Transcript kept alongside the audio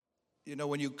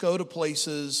When you go to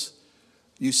places,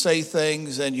 you say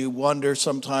things and you wonder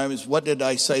sometimes, what did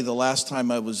I say the last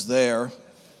time I was there?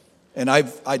 And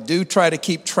I do try to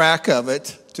keep track of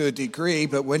it to a degree,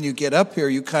 but when you get up here,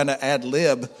 you kind of ad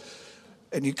lib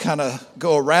and you kind of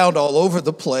go around all over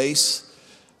the place.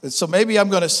 And so maybe I'm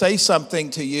going to say something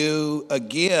to you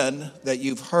again that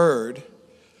you've heard.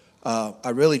 I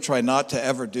really try not to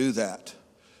ever do that.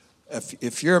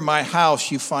 If you're in my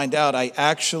house, you find out I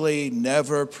actually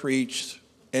never preached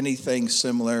anything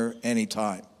similar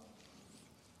anytime.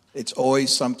 It's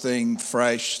always something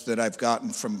fresh that I've gotten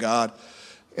from God.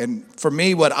 And for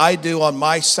me, what I do on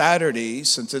my Saturdays,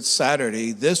 since it's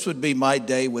Saturday, this would be my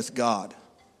day with God.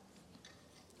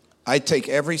 I take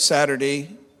every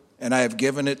Saturday and I have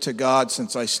given it to God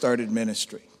since I started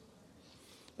ministry.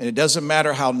 And it doesn't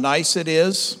matter how nice it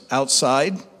is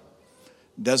outside.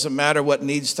 It doesn't matter what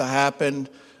needs to happen.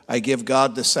 I give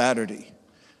God the Saturday.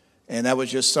 And that was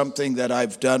just something that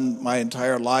I've done my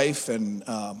entire life. And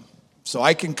so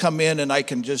I can come in and I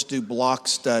can just do block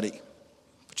study,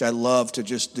 which I love to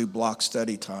just do block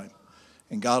study time.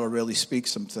 And God will really speak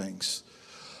some things.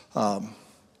 The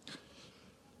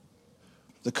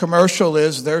commercial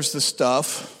is, there's the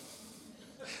stuff.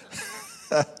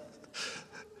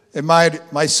 And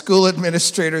my school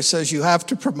administrator says you have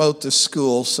to promote the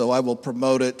school, so I will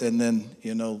promote it, and then,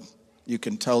 you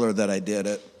can tell her that I did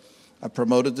it. I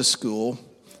promoted the school.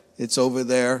 It's over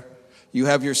there. You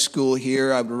have your school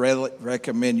here. I would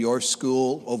recommend your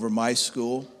school over my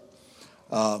school.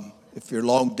 If you're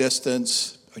long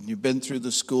distance and you've been through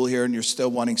the school here and you're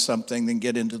still wanting something, then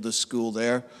get into the school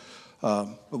there.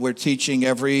 But we're teaching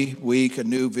every week a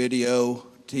new video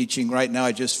teaching. Right now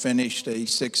I just finished a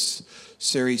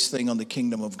 6-series thing on the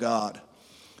kingdom of God.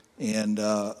 And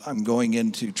I'm going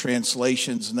into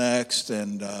translations next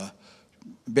and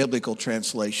biblical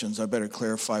translations. I better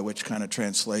clarify which kind of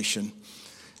translation.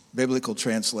 Biblical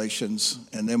translations.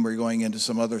 And then we're going into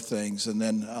some other things. And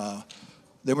then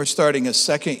we're starting a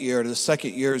second year. The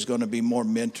second year is going to be more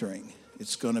mentoring.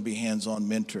 It's going to be hands-on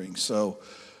mentoring. So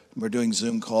we're doing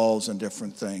Zoom calls and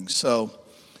different things. So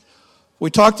we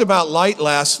talked about light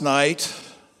last night,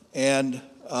 and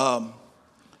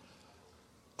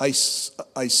I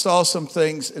saw some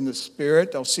things in the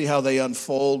Spirit. I'll see how they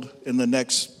unfold in the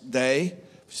next day.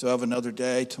 We still have another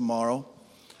day tomorrow.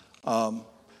 And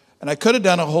I could have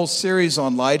done a whole series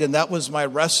on light, and that was my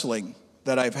wrestling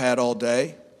that I've had all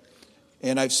day.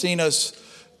 And I've seen us,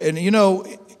 and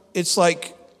it's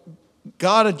like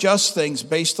God adjusts things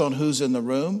based on who's in the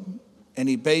room, and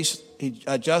He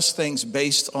adjusts things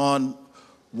based on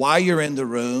why you're in the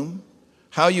room,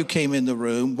 how you came in the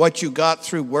room, what you got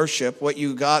through worship, what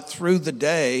you got through the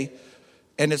day.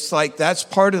 And it's like that's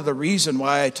part of the reason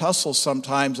why I tussle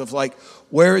sometimes of like,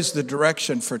 where is the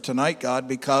direction for tonight, God?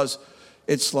 Because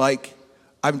it's like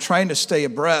I'm trying to stay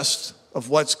abreast of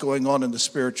what's going on in the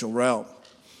spiritual realm.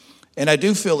 And I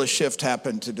do feel a shift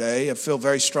happened today. I feel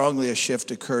very strongly a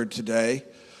shift occurred today.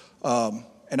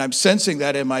 And I'm sensing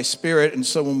that in my spirit. And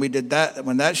so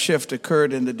when that shift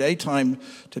occurred in the daytime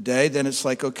today, then it's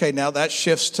like, okay, now that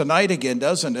shifts tonight again,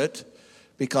 doesn't it?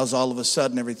 Because all of a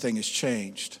sudden everything has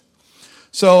changed.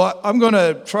 So I'm going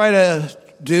to try to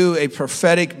do a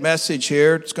prophetic message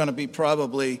here. It's going to be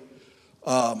probably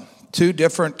 2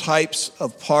 different types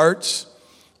of parts.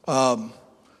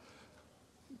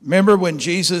 Remember when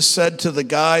Jesus said to the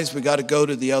guys, we got to go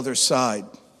to the other side.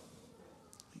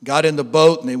 Got in the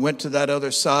boat and they went to that other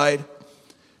side.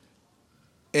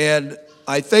 And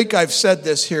I think I've said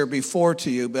this here before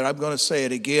to you, but I'm going to say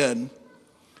it again.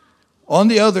 On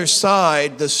the other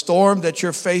side, the storm that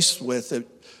you're faced with, it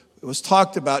was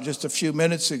talked about just a few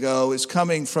minutes ago, is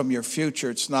coming from your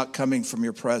future. It's not coming from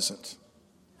your present.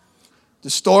 The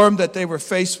storm that they were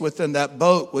faced with in that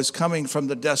boat was coming from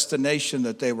the destination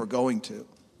that they were going to.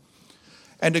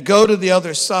 And to go to the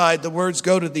other side, the words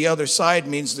go to the other side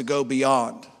means to go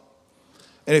beyond.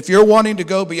 And if you're wanting to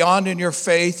go beyond in your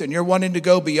faith and you're wanting to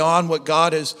go beyond what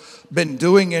God has been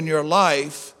doing in your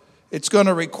life, it's going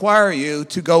to require you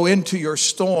to go into your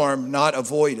storm, not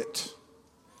avoid it.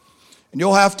 And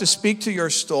you'll have to speak to your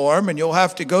storm and you'll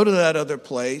have to go to that other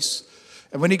place.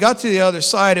 And when he got to the other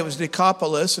side, it was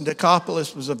Decapolis, and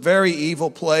Decapolis was a very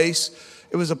evil place.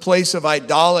 It was a place of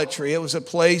idolatry. It was a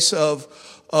place of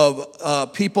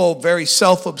people very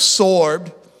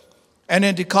self-absorbed. And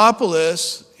in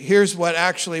Decapolis, here's what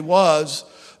actually was.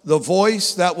 The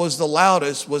voice that was the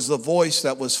loudest was the voice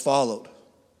that was followed.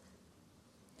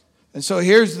 And so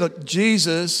here's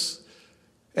Jesus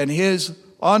and his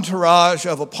entourage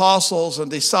of apostles and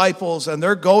disciples, and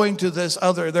they're going to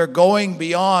they're going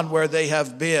beyond where they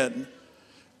have been.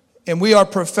 And we are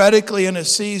prophetically in a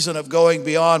season of going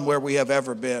beyond where we have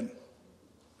ever been.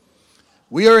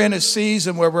 We are in a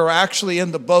season where we're actually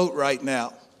in the boat right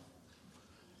now.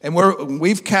 And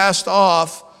we've cast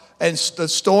off, and the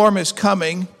storm is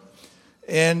coming.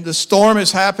 And the storm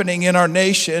is happening in our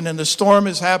nation, and the storm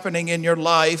is happening in your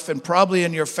life, and probably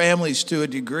in your families to a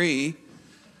degree.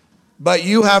 But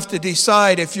you have to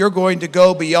decide if you're going to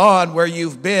go beyond where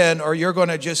you've been, or you're going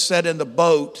to just sit in the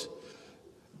boat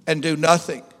and do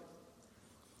nothing.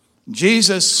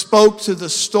 Jesus spoke to the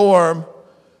storm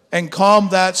and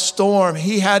calmed that storm.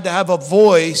 He had to have a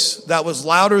voice that was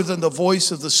louder than the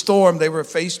voice of the storm they were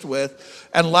faced with,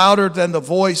 and louder than the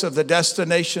voice of the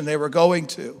destination they were going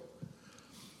to.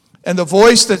 And the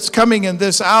voice that's coming in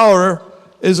this hour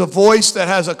is a voice that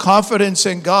has a confidence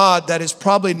in God that has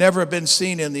probably never been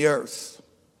seen in the earth.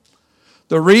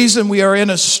 The reason we are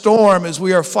in a storm is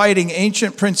we are fighting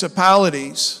ancient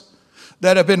principalities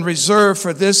that have been reserved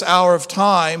for this hour of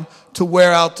time to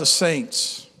wear out the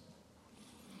saints.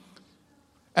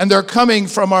 And they're coming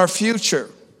from our future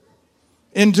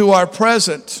into our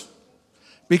present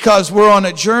because we're on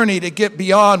a journey to get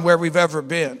beyond where we've ever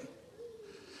been.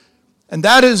 And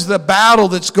that is the battle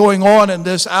that's going on in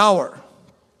this hour.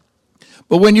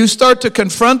 But when you start to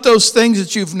confront those things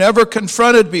that you've never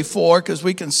confronted before, because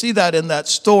we can see that in that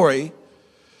story,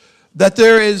 that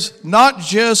there is not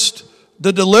just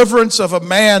the deliverance of a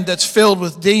man that's filled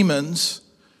with demons,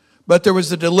 but there was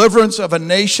the deliverance of a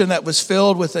nation that was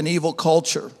filled with an evil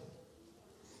culture.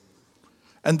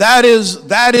 And that is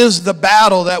the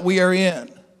battle that we are in.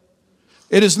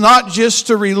 It is not just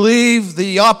to relieve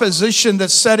the opposition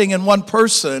that's setting in one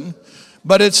person,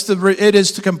 but it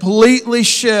is to completely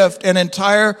shift an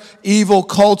entire evil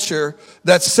culture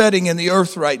that's setting in the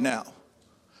earth right now.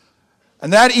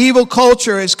 And that evil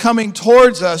culture is coming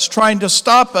towards us, trying to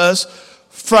stop us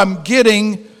from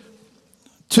getting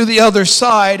to the other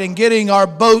side and getting our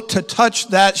boat to touch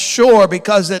that shore,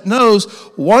 because it knows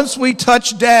once we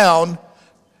touch down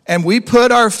and we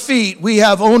put our feet, we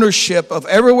have ownership of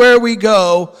everywhere we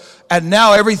go, and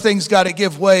now everything's got to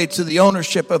give way to the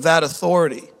ownership of that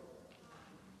authority.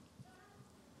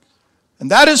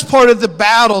 And that is part of the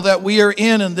battle that we are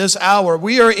in this hour.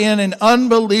 We are in an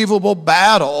unbelievable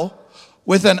battle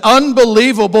with an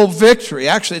unbelievable victory.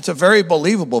 Actually, it's a very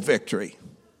believable victory.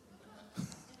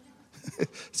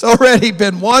 It's already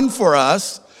been won for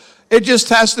us. It just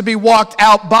has to be walked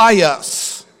out by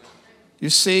us. You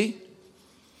see?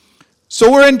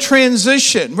 So we're in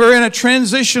transition. We're in a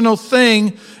transitional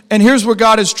thing. And here's where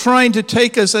God is trying to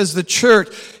take us as the church.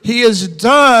 He is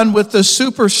done with the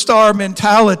superstar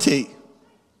mentality.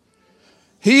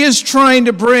 He is trying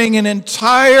to bring an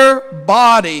entire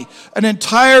body, an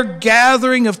entire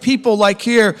gathering of people like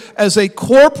here, as a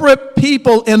corporate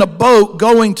people in a boat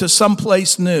going to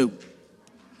someplace new.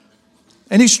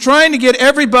 And he's trying to get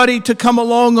everybody to come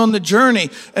along on the journey.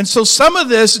 And so some of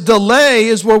this delay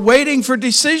is we're waiting for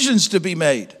decisions to be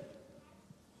made.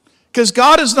 Because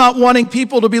God is not wanting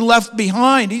people to be left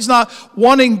behind. He's not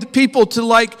wanting people to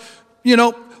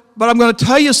but I'm going to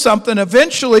tell you something.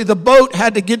 Eventually the boat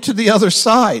had to get to the other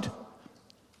side.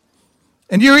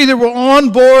 And you either were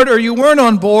on board or you weren't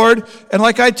on board. And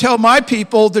like I tell my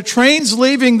people, the train's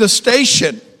leaving the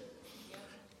station.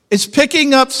 It's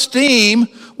picking up steam.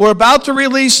 We're about to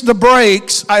release the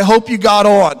brakes. I hope you got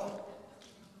on.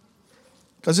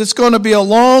 Because it's going to be a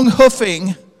long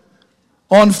hoofing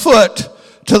on foot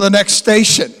to the next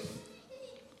station.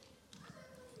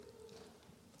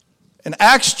 In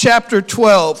Acts chapter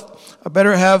 12, I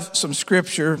better have some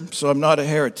scripture so I'm not a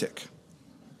heretic.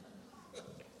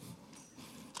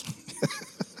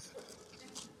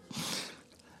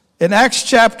 In Acts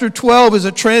chapter 12 is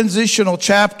a transitional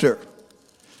chapter.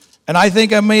 And I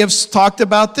think I may have talked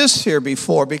about this here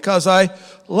before, because I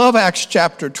love Acts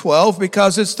chapter 12,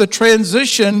 because it's the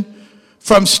transition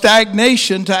from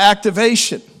stagnation to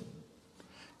activation.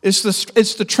 It's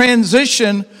the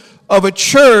transition of a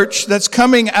church that's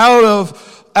coming out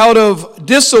of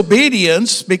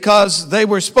disobedience, because they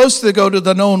were supposed to go to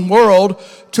the known world,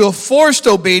 to a forced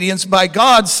obedience by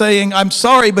God saying, I'm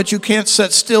sorry, but you can't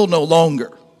sit still no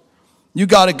longer. You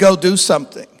got to go do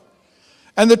something.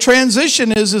 And the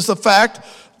transition is the fact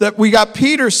that we got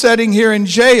Peter sitting here in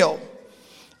jail.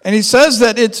 And he says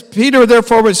that Peter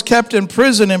therefore was kept in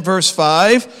prison in verse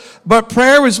 5, but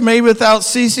prayer was made without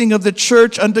ceasing of the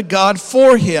church unto God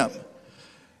for him.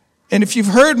 And if you've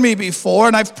heard me before,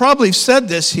 and I've probably said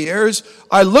this here, is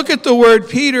I look at the word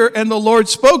Peter, and the Lord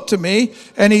spoke to me,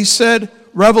 and he said,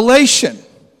 revelation.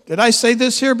 Did I say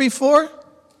this here before?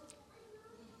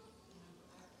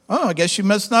 Oh, I guess you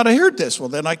must not have heard this. Well,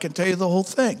 then I can tell you the whole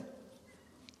thing.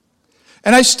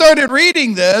 And I started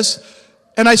reading this,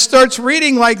 and I started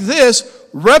reading like this.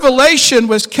 Revelation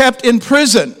was kept in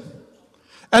prison,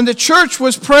 and the church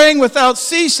was praying without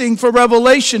ceasing for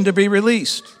Revelation to be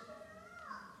released.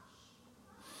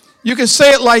 You can say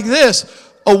it like this.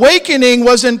 Awakening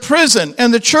was in prison,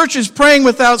 and the church is praying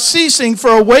without ceasing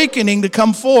for awakening to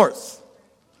come forth.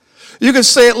 You can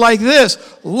say it like this.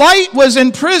 Light was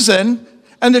in prison,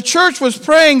 and the church was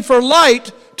praying for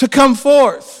light to come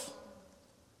forth.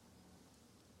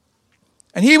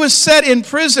 And he was set in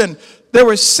prison. There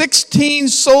were 16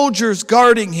 soldiers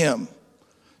guarding him.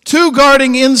 2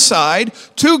 guarding inside,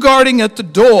 2 guarding at the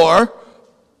door.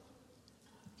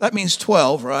 That means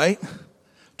 12, right?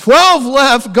 12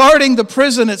 left guarding the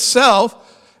prison itself.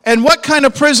 And what kind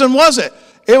of prison was it?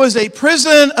 It was a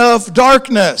prison of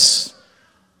darkness.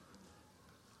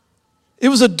 It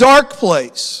was a dark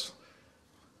place.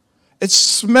 It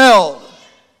smelled.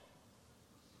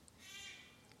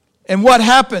 And what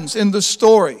happens in the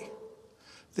story?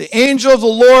 The angel of the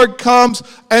Lord comes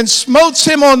and smotes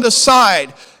him on the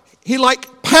side. He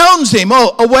like pounds him.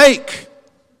 Oh, awake.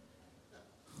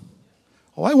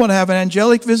 Oh, I want to have an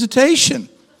angelic visitation.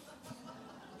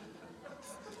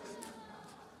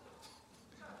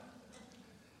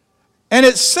 And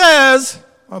it says,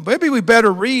 well, maybe we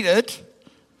better read it.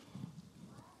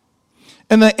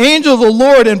 And the angel of the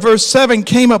Lord, in verse 7,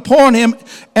 came upon him,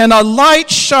 and a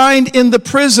light shined in the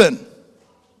prison.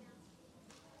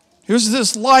 Here's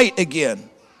this light again.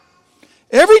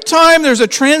 Every time there's a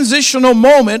transitional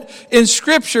moment in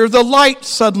Scripture, the light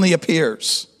suddenly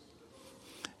appears.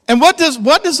 And what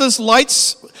does this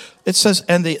light, it says,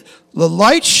 and the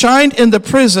light shined in the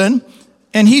prison,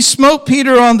 and he smote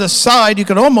Peter on the side. You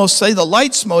could almost say the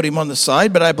light smote him on the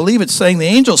side, but I believe it's saying the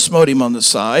angel smote him on the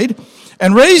side.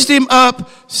 And raised him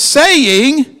up,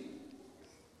 saying,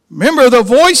 remember, the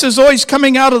voice is always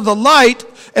coming out of the light.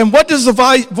 And what does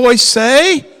the voice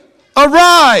say?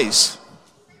 Arise.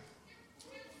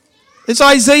 It's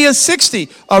Isaiah 60.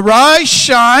 Arise,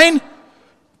 shine,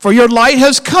 for your light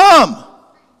has come.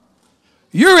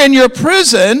 You're in your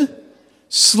prison,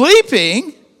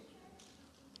 sleeping,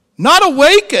 not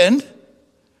awakened,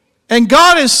 and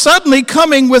God is suddenly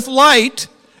coming with light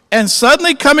and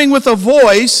suddenly coming with a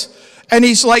voice. And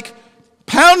he's like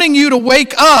pounding you to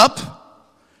wake up.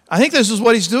 I think this is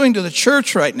what he's doing to the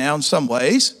church right now in some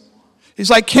ways. He's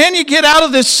like, can you get out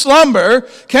of this slumber?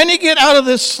 Can you get out of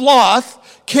this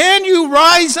sloth? Can you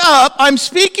rise up? I'm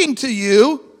speaking to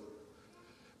you.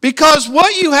 Because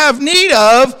what you have need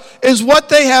of is what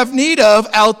they have need of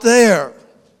out there.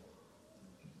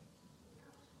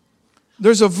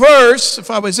 There's a verse, if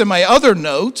I was in my other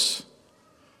notes,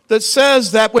 that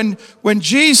says that when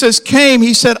Jesus came,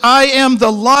 he said, I am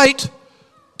the light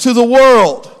to the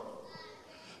world.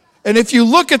 And if you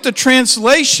look at the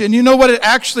translation, you know what it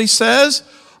actually says?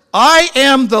 I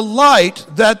am the light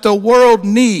that the world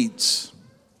needs.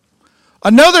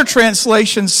 Another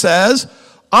translation says,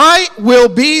 I will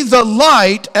be the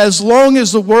light as long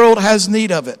as the world has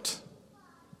need of it.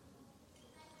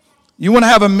 You want to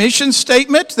have a mission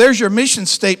statement? There's your mission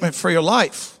statement for your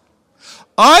life.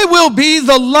 I will be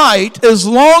the light as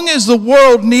long as the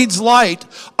world needs light.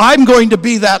 I'm going to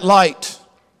be that light.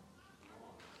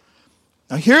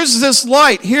 Now here's this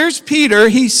light. Here's Peter.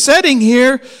 He's sitting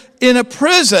here in a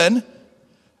prison.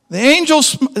 The angel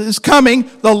is coming.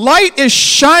 The light is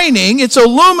shining. It's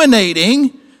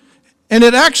illuminating. And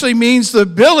it actually means the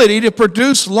ability to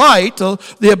produce light.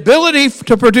 The ability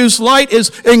to produce light is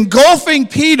engulfing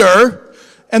Peter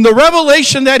and the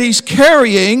revelation that he's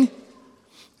carrying.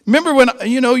 Remember when,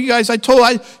 you guys, I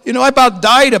about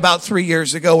died about 3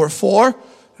 years ago or 4.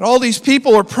 And all these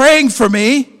people were praying for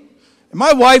me. And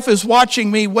my wife is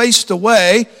watching me waste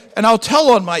away. And I'll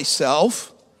tell on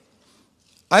myself,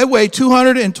 I weigh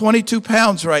 222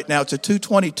 pounds right now. It's a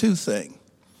 222 thing.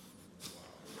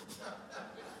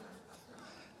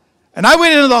 And I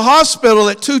went into the hospital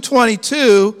at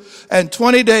 222, and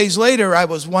 20 days later, I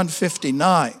was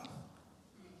 159.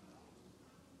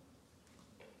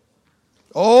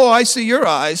 Oh, I see your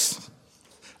eyes.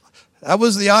 That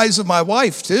was the eyes of my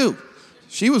wife, too.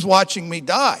 She was watching me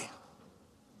die.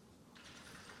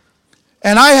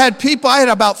 And I had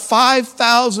about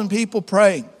 5,000 people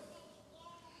praying.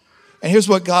 And here's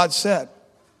what God said.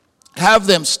 Have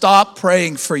them stop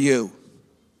praying for you.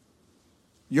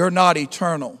 You're not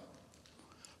eternal.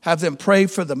 Have them pray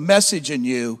for the message in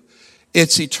you.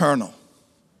 It's eternal.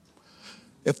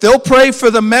 If they'll pray for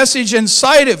the message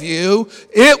inside of you,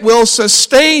 it will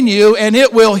sustain you and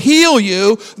it will heal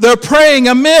you. They're praying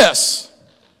amiss.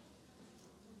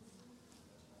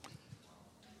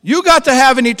 You got to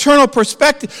have an eternal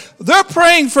perspective. They're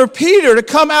praying for Peter to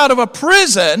come out of a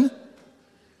prison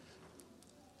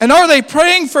And are they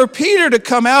praying for Peter to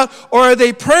come out, or are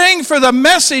they praying for the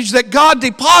message that God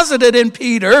deposited in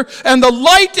Peter and the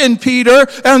light in Peter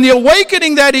and the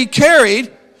awakening that he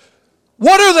carried?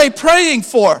 What are they praying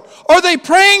for? Are they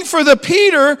praying for the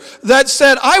Peter that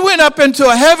said, I went up into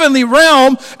a heavenly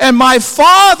realm and my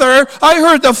Father, I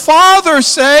heard the Father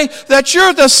say that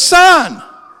you're the Son.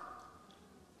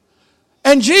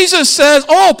 And Jesus says,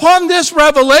 upon this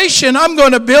revelation, I'm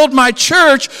going to build my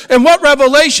church. And what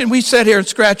revelation? We sit here and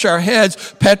scratch our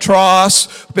heads.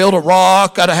 Petros, build a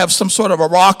rock, got to have some sort of a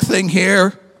rock thing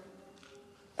here.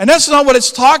 And that's not what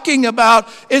it's talking about.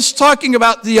 It's talking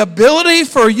about the ability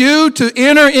for you to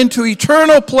enter into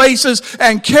eternal places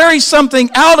and carry something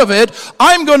out of it.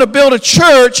 I'm going to build a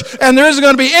church, and there isn't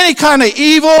going to be any kind of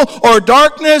evil or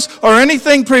darkness or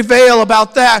anything prevail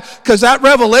about that, because that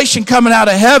revelation coming out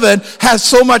of heaven has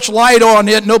so much light on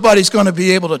it, nobody's going to be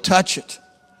able to touch it.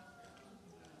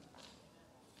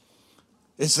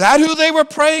 Is that who they were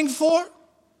praying for?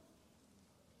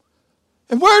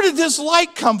 And where did this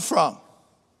light come from?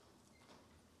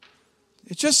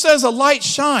 It just says a light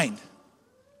shined.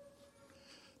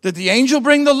 Did the angel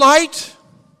bring the light?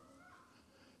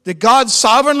 Did God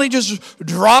sovereignly just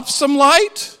drop some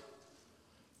light?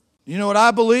 You know what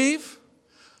I believe?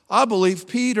 I believe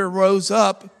Peter rose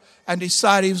up and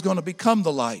decided he was going to become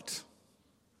the light.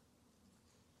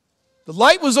 The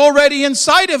light was already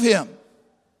inside of him.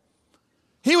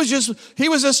 He was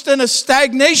just in a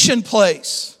stagnation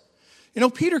place. You know,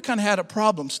 Peter kind of had a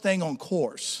problem staying on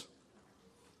course.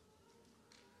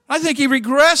 I think he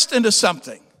regressed into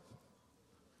something.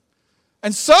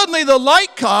 And suddenly the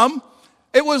light come.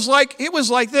 It was like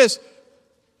this.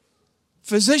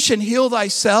 Physician, heal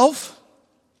thyself.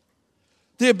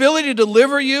 The ability to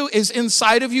deliver you is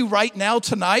inside of you right now,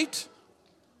 tonight.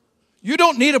 You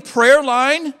don't need a prayer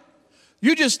line.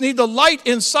 You just need the light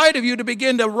inside of you to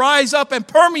begin to rise up and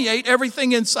permeate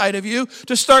everything inside of you,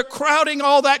 to start crowding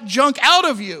all that junk out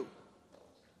of you.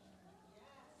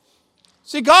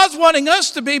 See, God's wanting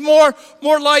us to be more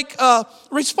like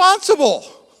responsible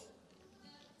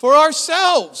for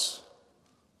ourselves.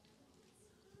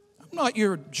 I'm not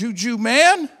your juju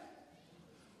man.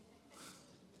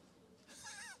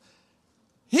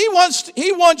 He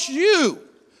wants you,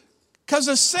 because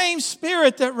the same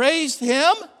Spirit that raised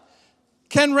him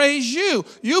can raise you.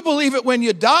 You believe it when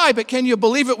you die, but can you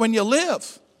believe it when you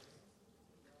live?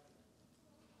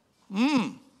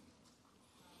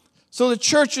 So the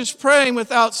church is praying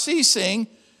without ceasing.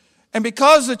 And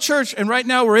because the church, and right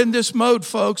now we're in this mode,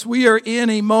 folks, we are in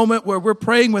a moment where we're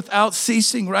praying without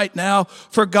ceasing right now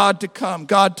for God to come,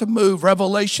 God to move,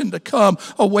 revelation to come,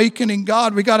 awakening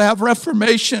God. We got to have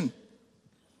reformation.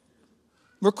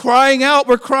 We're crying out,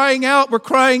 we're crying out, we're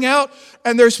crying out.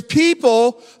 And there's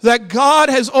people that God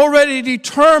has already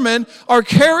determined are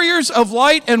carriers of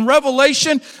light and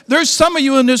revelation. There's some of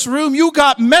you in this room, you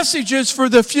got messages for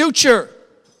the future.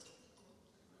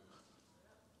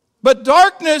 But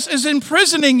darkness is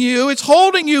imprisoning you. It's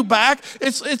holding you back.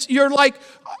 You're like,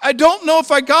 I don't know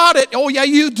if I got it. Oh, yeah,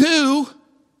 you do.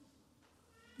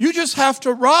 You just have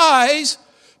to rise,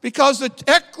 because the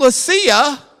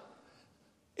ecclesia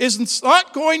is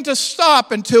not going to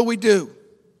stop until we do.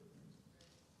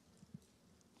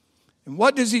 And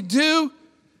what does he do?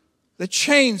 The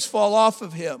chains fall off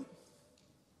of him.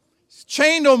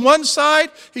 Chained on one side,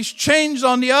 he's chained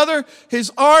on the other.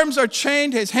 His arms are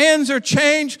chained, his hands are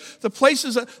chained. The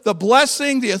places, the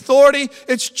blessing, the authority,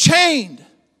 it's chained.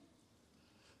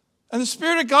 And the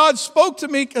Spirit of God spoke to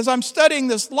me as I'm studying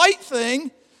this light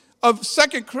thing of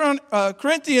 2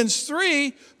 Corinthians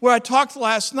 3, where I talked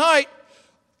last night.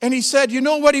 And he said, you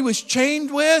know what he was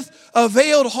chained with? A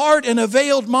veiled heart and a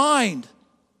veiled mind.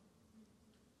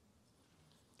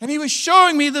 And he was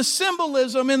showing me the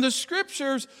symbolism in the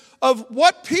scriptures of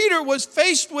what Peter was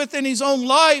faced with in his own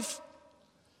life.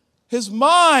 His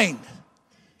mind,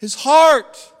 his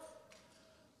heart.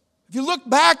 If you look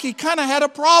back, he kind of had a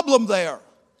problem there.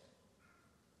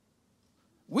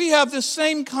 We have the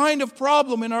same kind of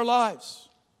problem in our lives.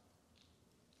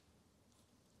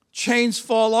 Chains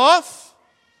fall off,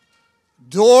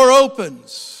 door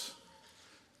opens.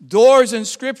 Doors in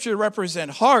Scripture represent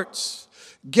hearts.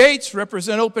 Gates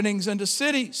represent openings into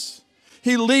cities.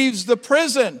 He leaves the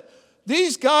prison.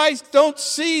 These guys don't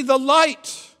see the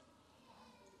light.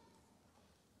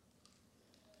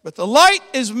 But the light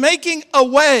is making a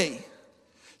way.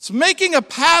 It's making a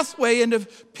pathway into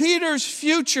Peter's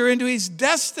future, into his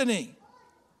destiny.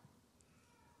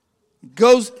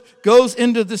 Goes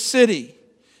into the city.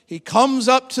 He comes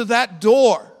up to that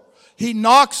door. He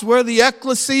knocks where the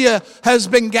ecclesia has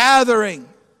been gathering.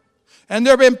 And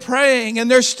they've been praying,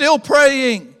 and they're still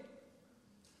praying.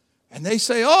 And they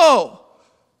say, oh,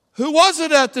 who was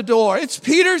it at the door? It's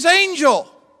Peter's angel.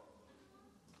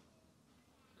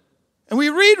 And we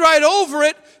read right over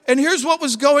it, and here's what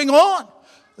was going on.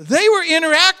 They were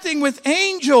interacting with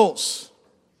angels.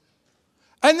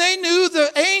 And they knew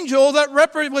the angel that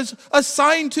was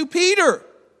assigned to Peter.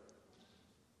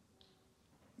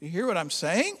 You hear what I'm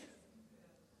saying?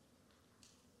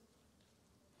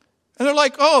 And they're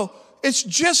like, oh, it's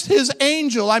just his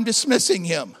angel. I'm dismissing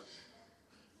him.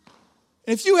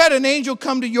 And if you had an angel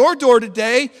come to your door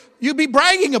today, you'd be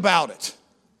bragging about it.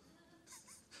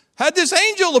 Had this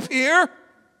angel appear.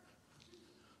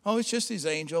 Oh, it's just his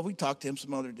angel. We talked to him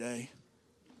some other day.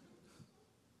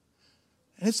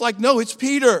 And it's like, no, it's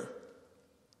Peter.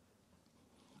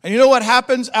 And you know what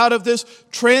happens out of this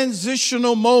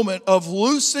transitional moment of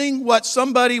loosing what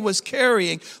somebody was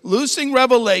carrying, loosing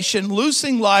revelation,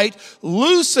 loosing light,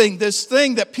 loosing this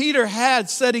thing that Peter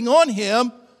had setting on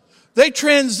him? They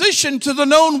transition to the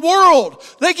known world.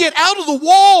 They get out of the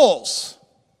walls.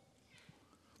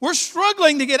 We're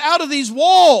struggling to get out of these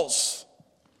walls.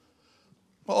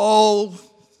 Oh,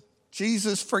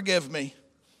 Jesus, forgive me.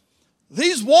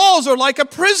 These walls are like a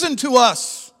prison to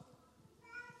us.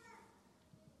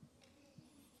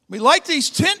 We like these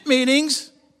tent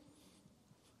meetings,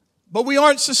 but we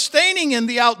aren't sustaining in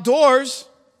the outdoors.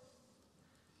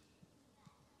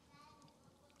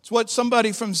 It's what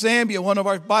somebody from Zambia, one of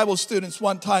our Bible students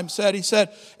one time said. He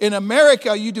said, in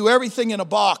America, you do everything in a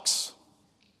box.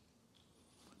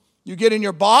 You get in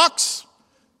your box,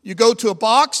 you go to a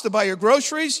box to buy your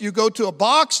groceries, you go to a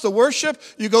box to worship,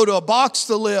 you go to a box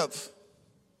to live.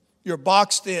 You're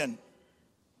boxed in.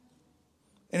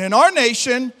 And in our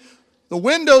nation, the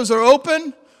windows are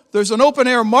open. There's an open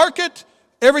air market.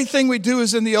 Everything we do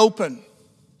is in the open.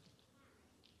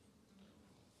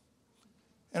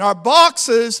 And our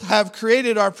boxes have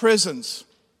created our prisons.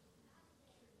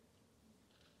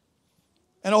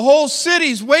 And a whole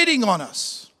city's waiting on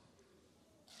us.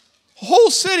 A whole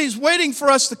city's waiting for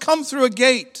us to come through a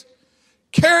gate,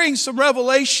 carrying some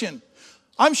revelation.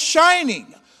 I'm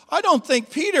shining. I don't think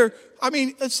Peter,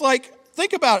 it's like,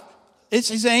 think about it. It's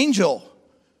his angel.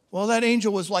 Well, that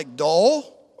angel was like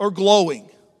dull or glowing.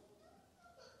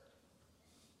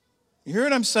 You hear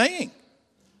what I'm saying?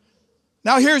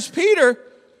 Now here's Peter.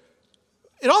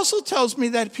 It also tells me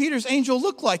that Peter's angel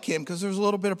looked like him because there's a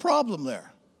little bit of problem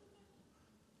there.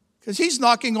 Because he's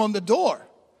knocking on the door.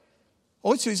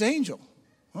 Oh, it's his angel.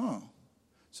 Oh.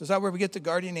 So is that where we get the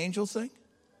guardian angel thing?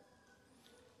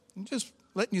 I'm just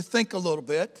letting you think a little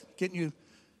bit, getting you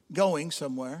going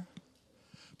somewhere.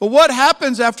 But what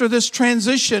happens after this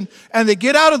transition and they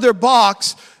get out of their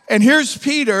box and here's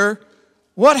Peter,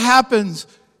 what happens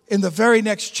in the very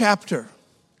next chapter?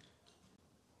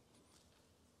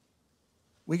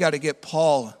 We got to get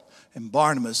Paul and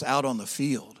Barnabas out on the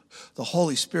field. The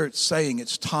Holy Spirit's saying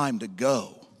it's time to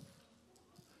go.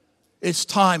 It's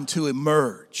time to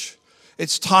emerge.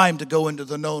 It's time to go into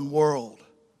the known world.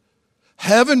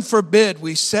 Heaven forbid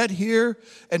we sit here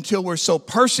until we're so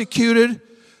persecuted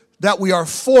that we are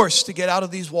forced to get out of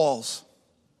these walls.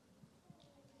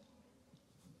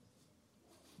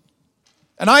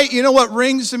 And you know what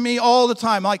rings in me all the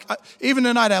time? Like, even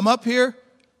tonight, I'm up here.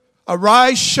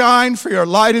 Arise, shine, for your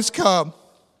light has come.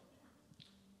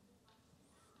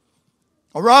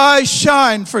 Arise,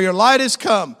 shine, for your light has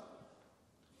come.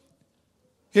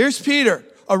 Here's Peter.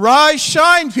 Arise,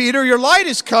 shine, Peter, your light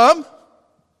has come.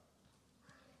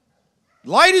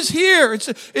 Light is here.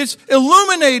 It's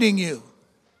illuminating you.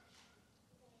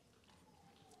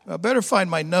 I better find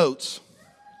my notes.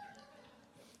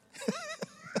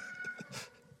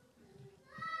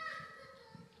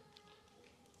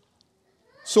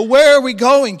 So where are we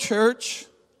going, church?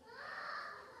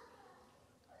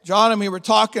 John and me were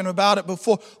talking about it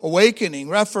before. Awakening,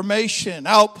 reformation,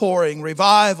 outpouring,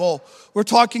 revival. We're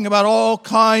talking about all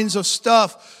kinds of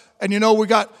stuff. And you know, we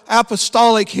got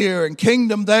apostolic here and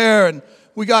kingdom there. And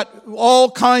we got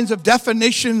all kinds of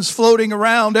definitions floating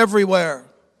around everywhere.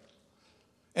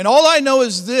 And all I know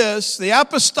is this, the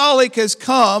apostolic has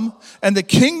come and the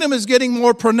kingdom is getting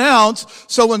more pronounced.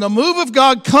 So when the move of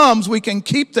God comes, we can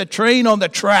keep the train on the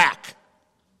track.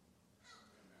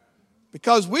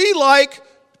 Because we like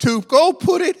to go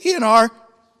put it in our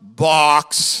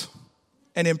box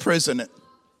and imprison it.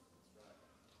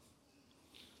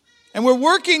 And we're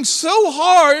working so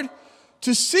hard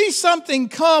to see something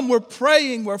come. We're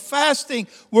praying, we're fasting,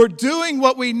 we're doing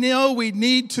what we know we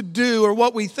need to do or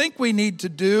what we think we need to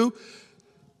do.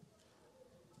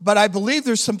 But I believe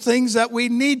there's some things that we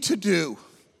need to do.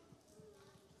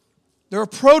 There are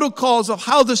protocols of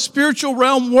how the spiritual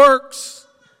realm works.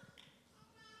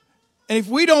 And if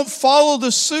we don't follow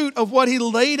the suit of what he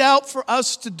laid out for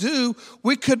us to do,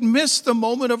 we could miss the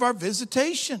moment of our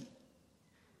visitation.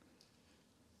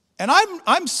 And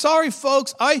I'm sorry,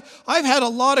 folks. I've had a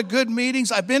lot of good meetings.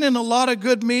 I've been in a lot of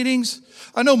good meetings.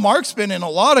 I know Mark's been in a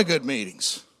lot of good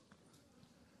meetings.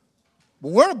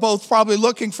 But we're both probably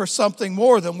looking for something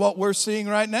more than what we're seeing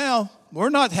right now. We're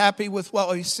not happy with what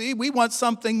we see. We want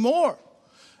something more.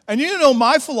 And you know,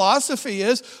 my philosophy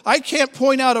is I can't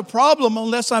point out a problem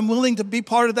unless I'm willing to be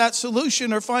part of that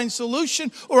solution or find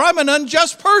solution, or I'm an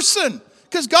unjust person,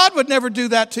 because God would never do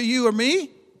that to you or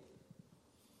me.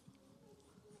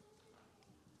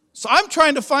 So I'm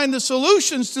trying to find the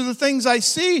solutions to the things I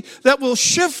see that will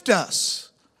shift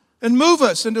us and move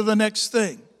us into the next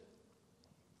thing.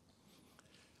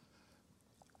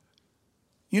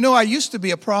 You know, I used to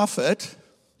be a prophet,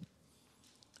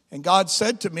 and God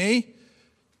said to me,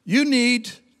 you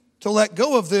need to let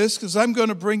go of this because I'm going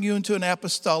to bring you into an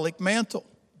apostolic mantle.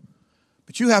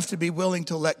 But you have to be willing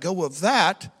to let go of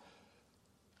that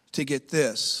to get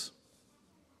this.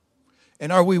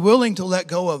 And are we willing to let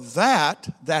go of that?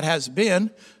 That has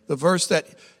been the verse that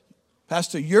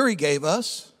Pastor Yuri gave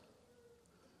us.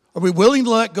 Are we willing to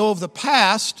let go of the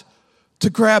past to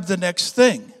grab the next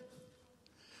thing?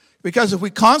 Because if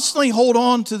we constantly hold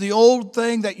on to the old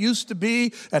thing that used to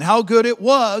be and how good it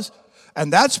was,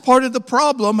 and that's part of the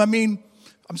problem. I mean,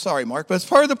 I'm sorry, Mark, but it's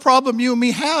part of the problem you and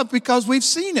me have because we've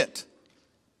seen it.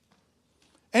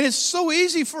 And it's so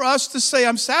easy for us to say,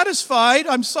 I'm satisfied,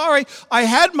 I'm sorry, I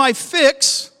had my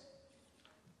fix.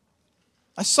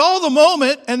 I saw the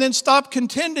moment and then stop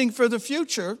contending for the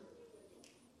future.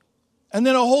 And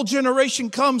then a whole generation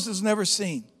comes that's never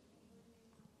seen.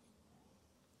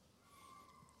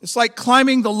 It's like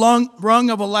climbing the rung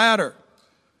of a ladder.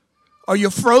 Are you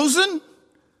frozen?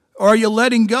 Or are you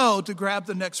letting go to grab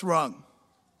the next rung?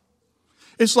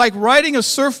 It's like riding a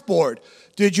surfboard.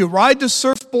 Did you ride the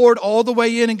surfboard all the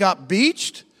way in and got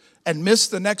beached and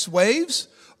missed the next waves?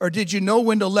 Or did you know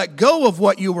when to let go of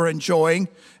what you were enjoying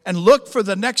and look for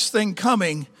the next thing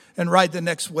coming and ride the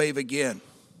next wave again?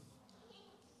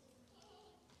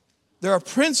 There are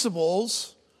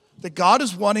principles that God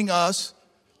is wanting us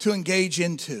to engage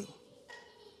into.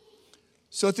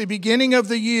 So at the beginning of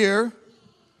the year,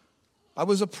 I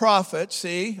was a prophet,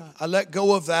 see. I let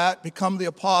go of that, become the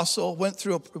apostle, went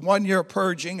through a 1 year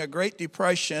purging, a Great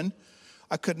Depression.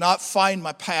 I could not find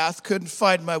my path, couldn't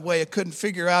find my way. I couldn't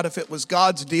figure out if it was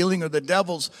God's dealing or the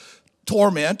devil's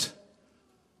torment.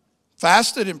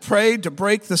 Fasted and prayed to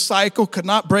break the cycle, could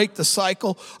not break the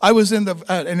cycle. I was in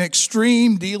an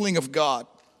extreme dealing of God.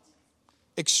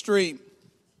 Extreme.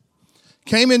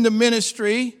 Came into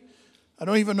ministry, I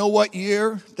don't even know what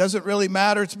year, doesn't really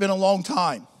matter, it's been a long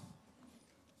time.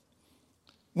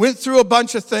 Went through a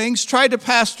bunch of things, tried to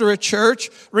pastor a church,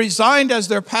 resigned as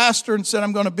their pastor and said,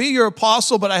 I'm going to be your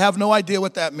apostle, but I have no idea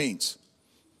what that means.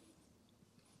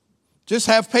 Just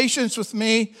have patience with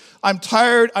me. I'm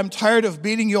tired of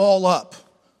beating you all up.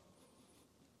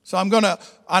 So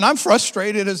I'm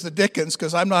frustrated as the Dickens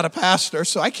because I'm not a pastor,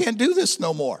 so I can't do this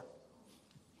no more.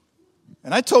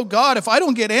 And I told God, if I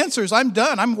don't get answers, I'm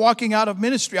done. I'm walking out of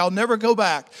ministry. I'll never go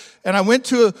back. And I went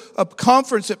to a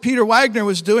conference that Peter Wagner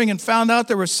was doing and found out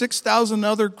there were 6,000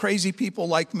 other crazy people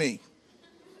like me.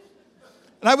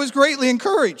 And I was greatly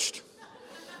encouraged.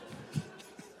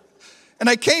 And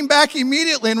I came back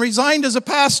immediately and resigned as a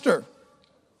pastor.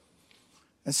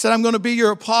 And said, I'm going to be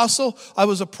your apostle. I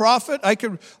was a prophet. I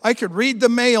could read the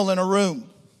mail in a room.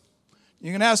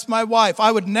 You can ask my wife.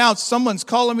 I would announce someone's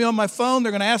calling me on my phone.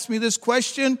 They're going to ask me this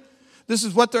question. This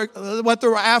is what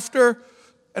they're after.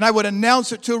 And I would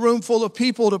announce it to a room full of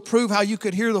people to prove how you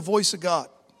could hear the voice of God.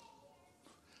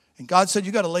 And God said,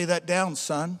 you got to lay that down,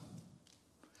 son.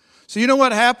 So you know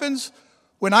what happens?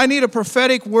 When I need a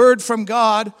prophetic word from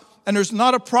God and there's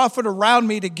not a prophet around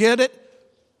me to get it,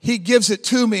 he gives it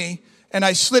to me. And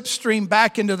I slipstream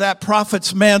back into that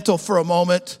prophet's mantle for a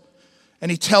moment. And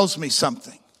he tells me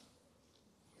something.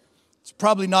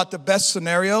 Probably not the best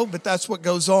scenario, but that's what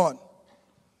goes on.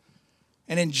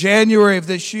 And in January of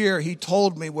this year, he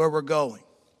told me where we're going.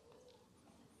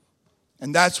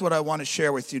 And that's what I want to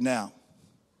share with you now.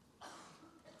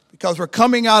 Because we're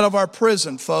coming out of our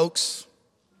prison, folks.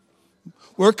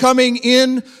 We're coming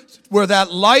in where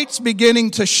that light's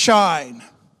beginning to shine.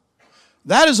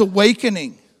 That is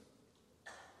awakening.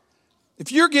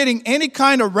 If you're getting any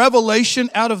kind of revelation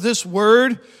out of this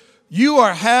word, you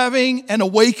are having an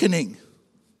awakening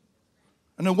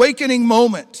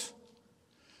moment.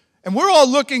 And we're all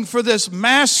looking for this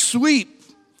mass sweep,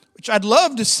 which I'd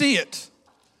love to see it.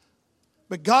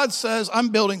 But God says, I'm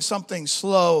building something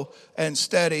slow and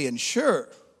steady and sure.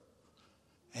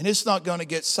 And it's not going to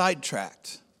get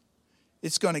sidetracked.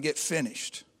 It's going to get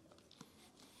finished.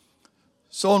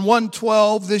 So in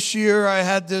 112 this year, I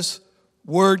had this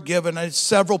word given. I had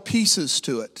several pieces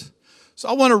to it. So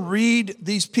I want to read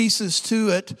these pieces to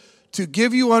it to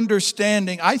give you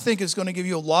understanding. I think it's going to give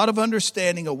you a lot of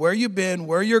understanding of where you've been,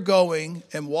 where you're going,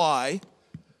 and why.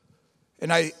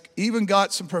 And I even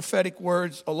got some prophetic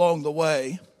words along the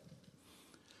way.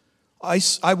 I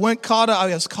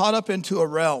was caught up into a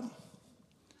realm.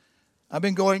 I've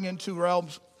been going into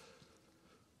realms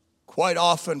quite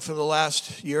often for the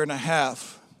last year and a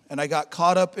half. And I got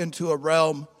caught up into a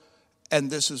realm, and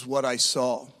this is what I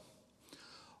saw.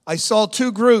 I saw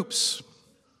two groups,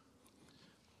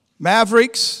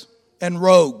 mavericks and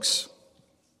rogues.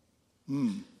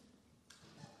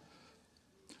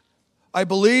 I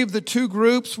believe the two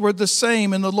groups were the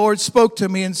same, and the Lord spoke to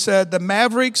me and said, the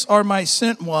mavericks are my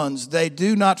sent ones. They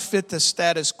do not fit the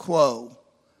status quo,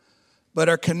 but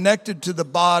are connected to the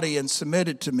body and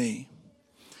submitted to me.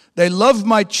 They love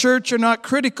my church, are not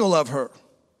critical of her.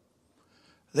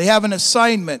 They have an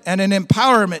assignment and an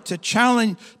empowerment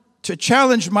to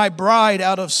challenge my bride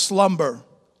out of slumber.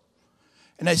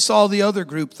 And I saw the other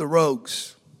group, the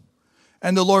rogues.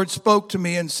 And the Lord spoke to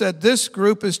me and said, this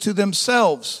group is to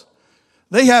themselves.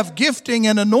 They have gifting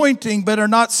and anointing, but are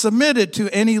not submitted to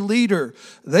any leader.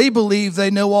 They believe they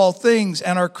know all things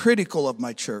and are critical of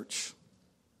my church.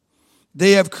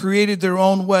 They have created their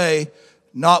own way,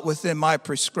 not within my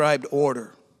prescribed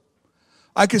order.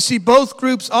 I could see both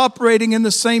groups operating in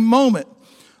the same moment.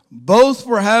 Both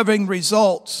were having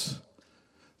results.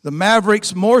 The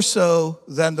mavericks more so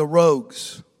than the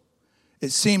rogues.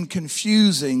 It seemed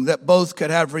confusing that both could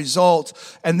have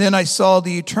results. And then I saw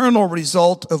the eternal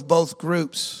result of both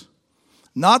groups.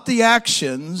 Not the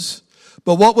actions,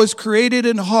 but what was created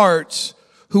in hearts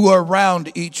who are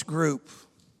around each group.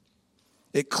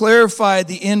 It clarified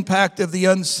the impact of the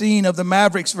unseen of the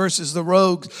mavericks versus the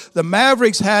rogues. The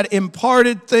mavericks had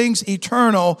imparted things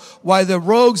eternal, while the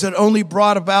rogues had only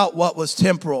brought about what was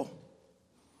temporal.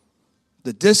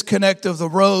 The disconnect of the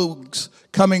rogues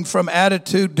coming from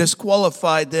attitude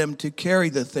disqualified them to carry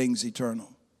the things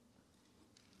eternal.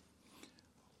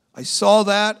 I saw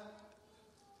that,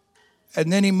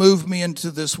 and then he moved me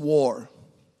into this war.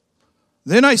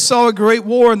 Then I saw a great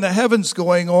war in the heavens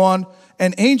going on,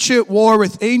 an ancient war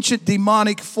with ancient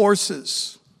demonic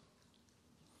forces.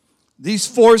 These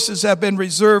forces have been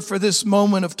reserved for this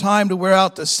moment of time to wear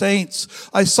out the saints.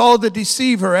 I saw the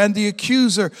deceiver and the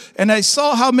accuser, and I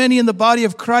saw how many in the body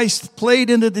of Christ played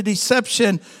into the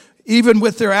deception, even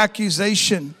with their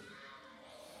accusation.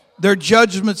 Their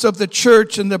judgments of the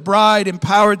church and the bride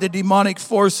empowered the demonic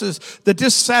forces. The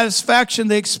dissatisfaction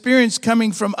they experienced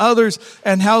coming from others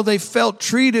and how they felt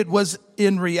treated was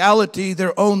in reality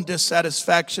their own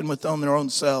dissatisfaction within their own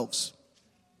selves.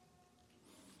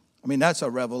 I mean, that's a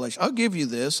revelation. I'll give you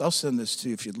this. I'll send this to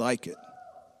you if you'd like it.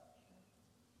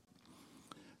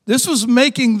 This was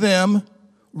making them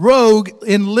rogue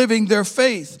in living their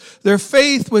faith. Their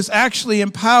faith was actually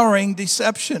empowering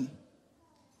deception.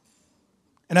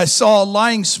 And I saw a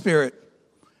lying spirit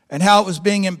and how it was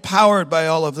being empowered by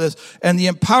all of this. And the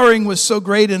empowering was so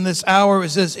great in this hour, it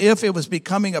was as if it was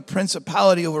becoming a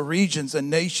principality over regions and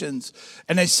nations.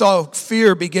 And I saw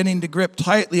fear beginning to grip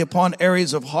tightly upon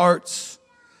areas of hearts.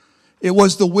 It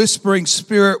was the whispering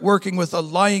spirit working with a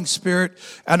lying spirit.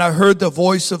 And I heard the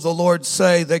voice of the Lord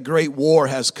say, the great war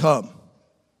has come.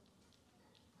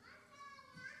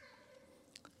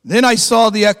 Then I saw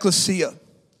the ecclesia.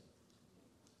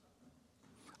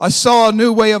 I saw a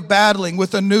new way of battling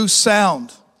with a new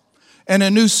sound and a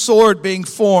new sword being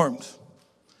formed.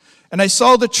 And I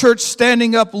saw the church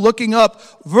standing up, looking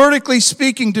up, vertically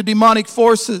speaking to demonic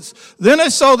forces. Then I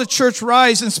saw the church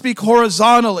rise and speak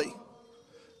horizontally.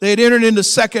 They had entered into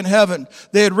second heaven.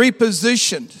 They had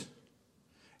repositioned.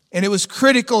 And it was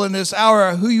critical in this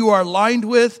hour who you are aligned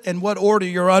with and what order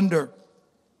you're under.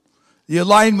 The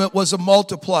alignment was a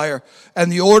multiplier,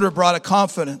 and the order brought a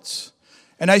confidence.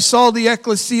 And I saw the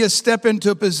ecclesia step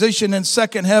into a position in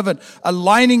second heaven,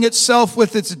 aligning itself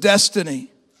with its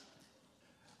destiny.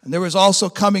 And there was also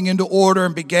coming into order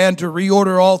and began to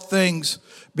reorder all things,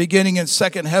 beginning in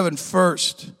second heaven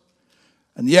first.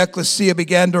 And the ecclesia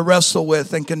began to wrestle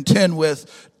with and contend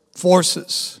with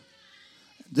forces.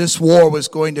 This war was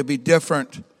going to be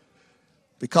different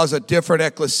because a different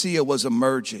ecclesia was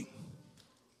emerging.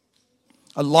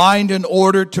 Aligned in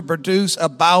order to produce a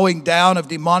bowing down of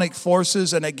demonic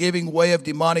forces and a giving way of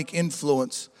demonic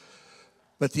influence.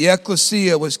 But the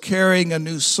ecclesia was carrying a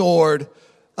new sword,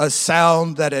 a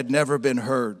sound that had never been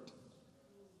heard.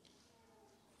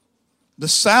 The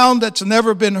sound that's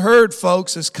never been heard,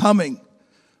 folks, is coming.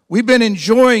 We've been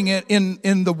enjoying it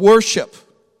in the worship.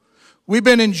 We've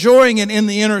been enjoying it in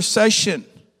the intercession.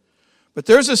 But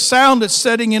there's a sound that's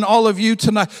setting in all of you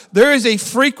tonight. There is a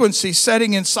frequency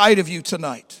setting inside of you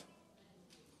tonight.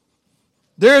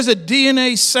 There is a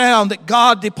DNA sound that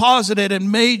God deposited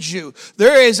and made you.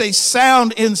 There is a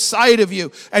sound inside of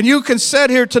you. And you can sit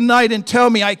here tonight and tell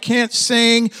me I can't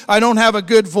sing, I don't have a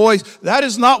good voice. That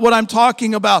is not what I'm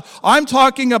talking about. I'm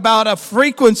talking about a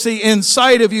frequency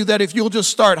inside of you that if you'll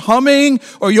just start humming,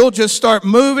 or you'll just start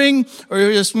moving, or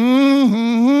you'll just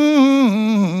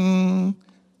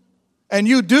and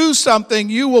you do something,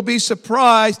 you will be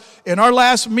surprised. In our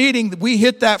last meeting, we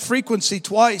hit that frequency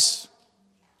twice.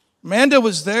 Amanda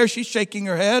was there. She's shaking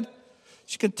her head.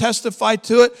 She can testify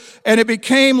to it. And it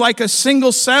became like a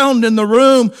single sound in the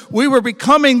room. We were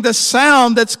becoming the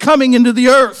sound that's coming into the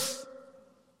earth.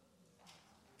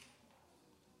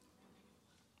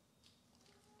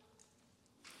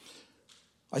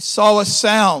 I saw a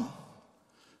sound.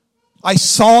 I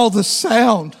saw the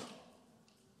sound.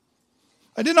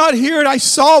 I did not hear it. I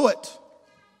saw it.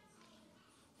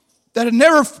 That had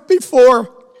never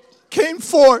before came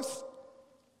forth.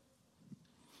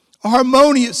 A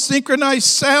harmonious, synchronized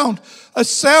sound. A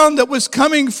sound that was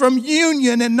coming from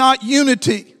union and not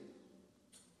unity.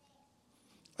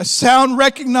 A sound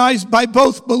recognized by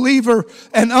both believer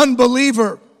and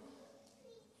unbeliever.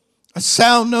 A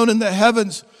sound known in the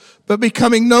heavens, but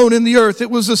becoming known in the earth. It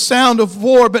was a sound of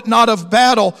war, but not of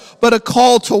battle, but a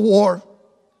call to war.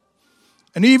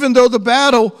 And even though the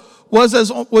battle was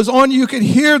on, you could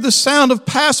hear the sound of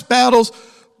past battles,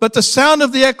 but the sound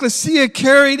of the ecclesia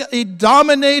carried a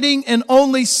dominating and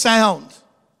only sound.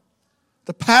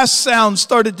 The past sounds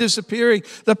started disappearing.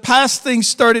 The past things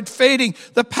started fading.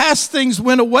 The past things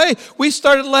went away. We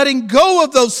started letting go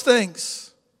of those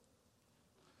things.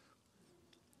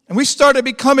 And we started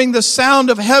becoming the sound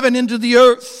of heaven into the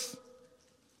earth.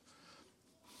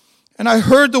 And I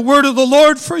heard the word of the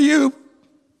Lord for you.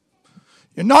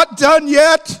 You're not done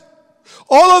yet.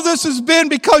 All of this has been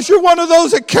because you're one of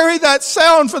those that carry that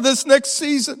sound for this next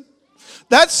season.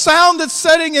 That sound that's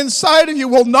setting inside of you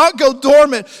will not go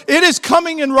dormant. It is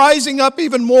coming and rising up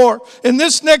even more. In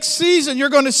this next season, you're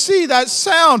going to see that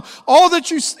sound. All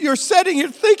that you're setting, you're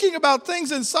thinking about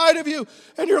things inside of you.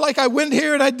 And you're like, I went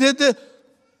here and I did this.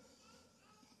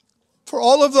 For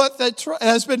all of that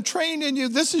has been trained in you,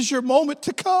 this is your moment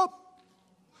to come.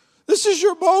 This is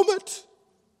your moment.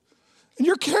 And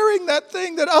you're carrying that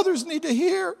thing that others need to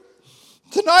hear.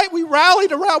 Tonight we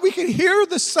rallied around. We could hear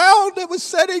the sound that was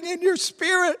setting in your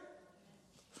spirit.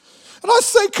 And I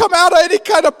say, come out of any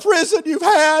kind of prison you've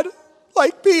had,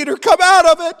 like Peter. Come out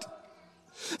of it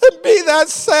and be that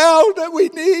sound that we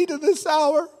need in this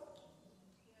hour.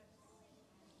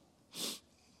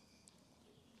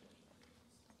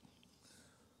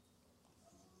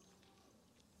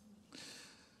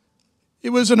 It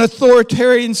was an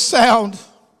authoritarian sound.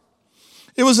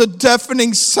 It was a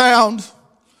deafening sound.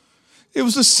 It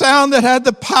was a sound that had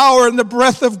the power and the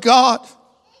breath of God.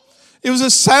 It was a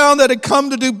sound that had come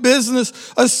to do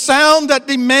business. A sound that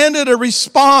demanded a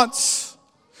response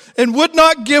and would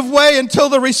not give way until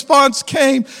the response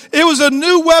came. It was a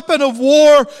new weapon of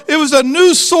war. It was a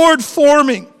new sword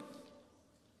forming.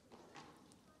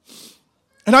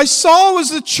 And I saw it was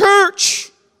the church.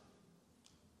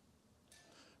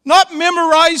 Not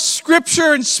memorize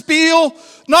scripture and spiel.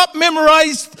 Not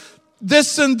memorize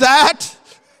this and that.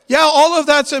 Yeah, all of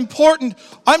that's important.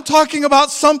 I'm talking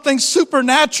about something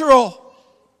supernatural.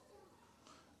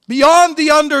 Beyond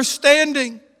the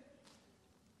understanding.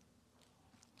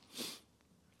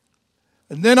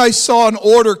 And then I saw an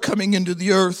order coming into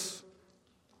the earth.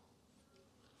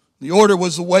 The order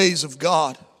was the ways of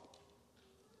God.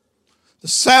 The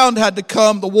sound had to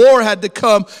come. The war had to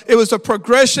come. It was a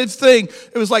progressive thing.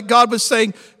 It was like God was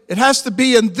saying, it has to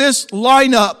be in this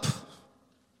lineup.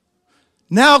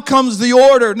 Now comes the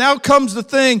order. Now comes the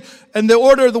thing. And the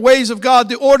order of the ways of God.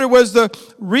 The order was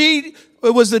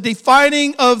the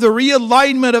defining of the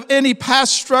realignment of any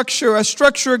past structure. A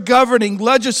structure governing,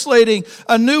 legislating.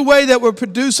 A new way that would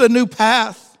produce a new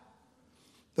path.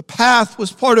 The path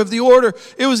was part of the order.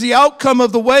 It was the outcome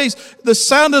of the ways. The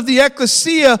sound of the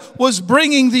ecclesia was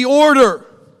bringing the order.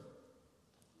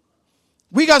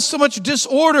 We got so much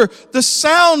disorder. The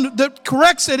sound that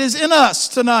corrects it is in us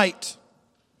tonight.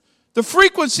 The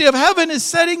frequency of heaven is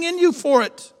setting in you for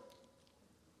it.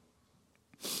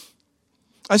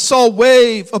 I saw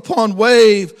wave upon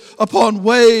wave upon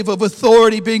wave of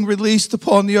authority being released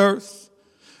upon the earth.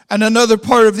 And another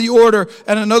part of the order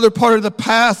and another part of the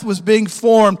path was being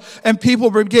formed. And people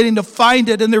were beginning to find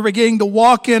it and they were beginning to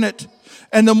walk in it.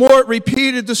 And the more it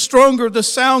repeated, the stronger the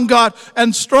sound got,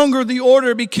 and stronger the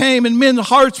order became, and men's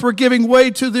hearts were giving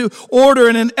way to the order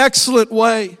in an excellent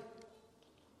way.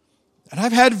 And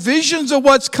I've had visions of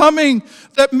what's coming,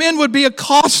 that men would be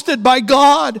accosted by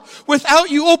God without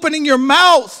you opening your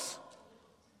mouth.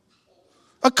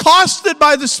 Accosted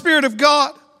by the Spirit of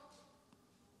God.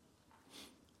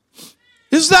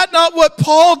 Is that not what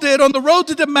Paul did on the road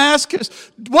to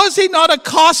Damascus? Was he not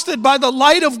accosted by the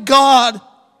light of God?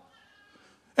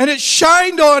 And it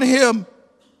shined on him.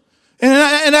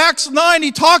 And in Acts 9,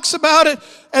 he talks about it.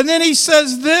 And then he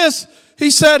says this.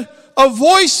 He said, a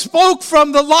voice spoke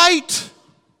from the light.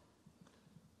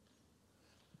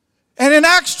 And in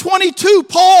Acts 22,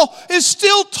 Paul is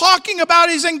still talking about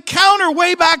his encounter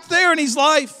way back there in his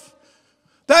life.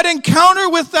 That encounter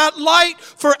with that light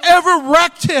forever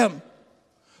wrecked him.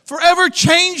 Forever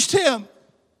changed him.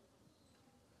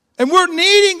 And we're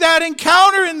needing that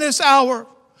encounter in this hour.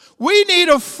 We need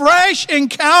a fresh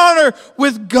encounter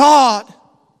with God.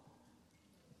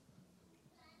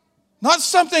 Not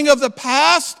something of the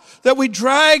past that we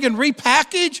drag and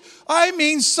repackage. I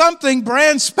mean something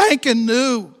brand spanking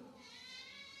new.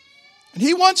 And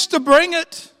He wants to bring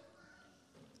it.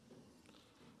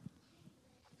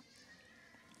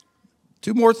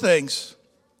 Two more things.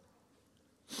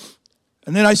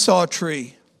 And then I saw a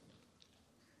tree.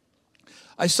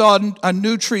 I saw a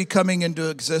new tree coming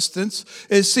into existence.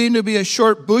 It seemed to be a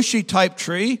short, bushy type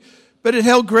tree, but it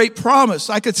held great promise.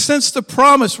 I could sense the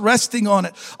promise resting on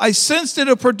it. I sensed it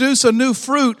to produce a new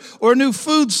fruit or a new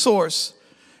food source.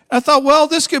 I thought, well,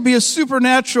 this could be a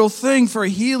supernatural thing for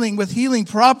healing with healing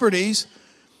properties.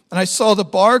 And I saw the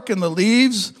bark and the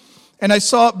leaves, and I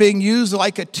saw it being used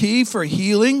like a tea for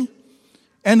healing.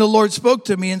 And the Lord spoke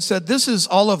to me and said, this is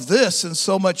all of this and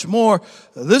so much more.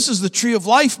 This is the tree of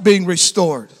life being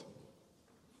restored.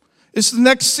 It's the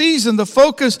next season, the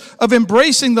focus of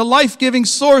embracing the life-giving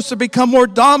source to become more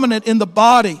dominant in the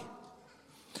body.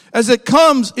 As it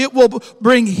comes, it will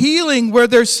bring healing where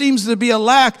there seems to be a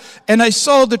lack. And I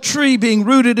saw the tree being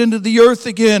rooted into the earth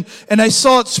again. And I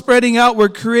saw it spreading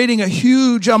outward, creating a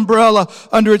huge umbrella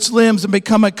under its limbs and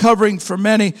become a covering for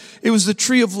many. It was the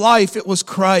tree of life. It was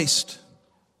Christ.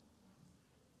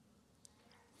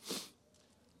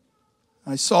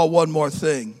 I saw one more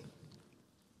thing,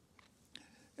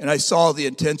 and I saw the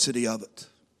intensity of it.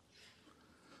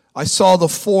 I saw the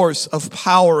force of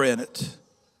power in it.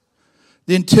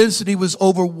 The intensity was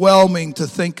overwhelming to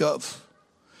think of.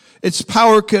 Its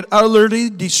power could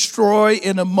utterly destroy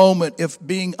in a moment if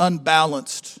being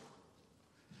unbalanced.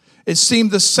 It seemed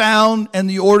the sound and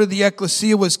the order the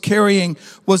ecclesia was carrying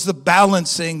was the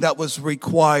balancing that was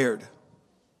required.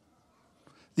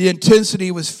 The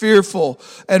intensity was fearful,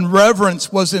 and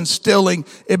reverence was instilling.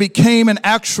 It became an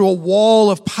actual wall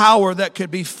of power that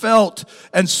could be felt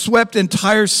and swept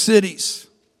entire cities.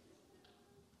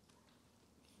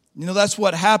 You know, that's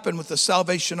what happened with the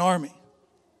Salvation Army.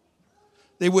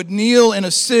 They would kneel in a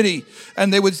city,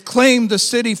 and they would claim the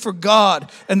city for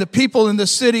God. And the people in the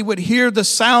city would hear the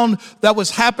sound that was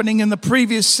happening in the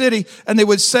previous city, and they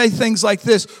would say things like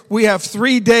this: we have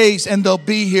 3 days and they'll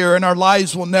be here, and our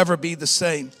lives will never be the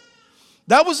same.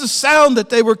 That was the sound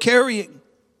that they were carrying.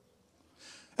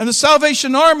 And the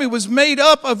Salvation Army was made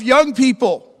up of young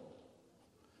people.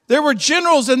 There were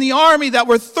generals in the army that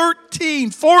were 13,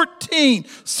 14,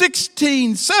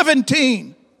 16,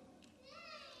 17.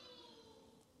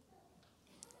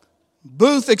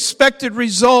 Booth expected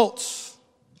results.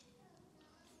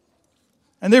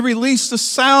 And they released the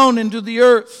sound into the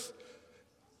earth.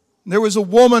 There was a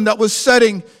woman that was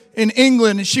setting in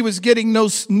England, and she was getting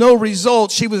no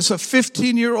results. She was a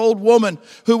 15-year-old woman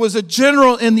who was a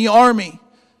general in the army.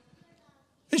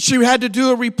 And she had to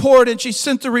do a report, and she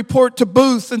sent the report to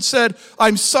Booth and said,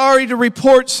 I'm sorry to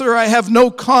report, sir, I have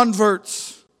no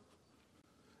converts.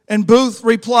 And Booth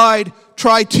replied,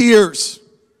 try tears.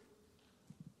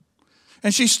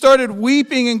 And she started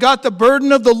weeping and got the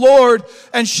burden of the Lord,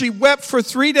 and she wept for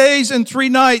 3 days and 3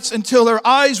 nights until her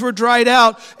eyes were dried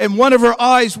out, and one of her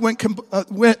eyes went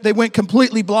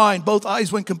completely blind. Both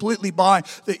eyes went completely blind.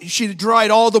 She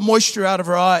dried all the moisture out of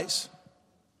her eyes.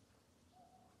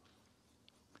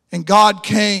 And God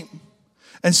came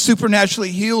and supernaturally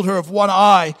healed her of one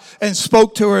eye and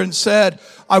spoke to her and said,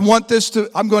 I'm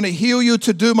going to heal you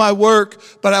to do my work,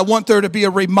 but I want there to be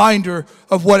a reminder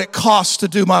of what it costs to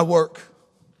do my work.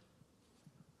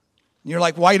 And you're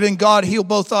like, why didn't God heal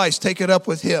both eyes? Take it up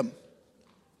with Him.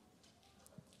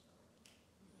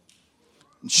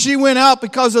 And she went out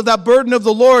because of that burden of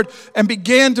the Lord and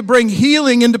began to bring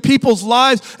healing into people's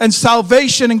lives and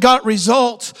salvation, and got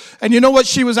results. And you know what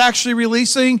she was actually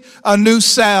releasing? A new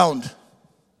sound.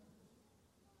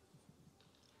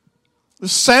 The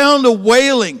sound of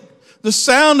wailing. The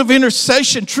sound of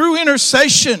intercession. True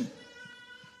intercession.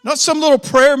 Not some little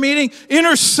prayer meeting.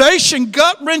 Intercession.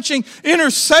 Gut-wrenching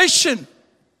intercession.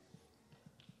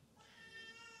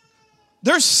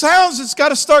 There's sounds that's got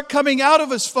to start coming out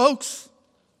of us, folks.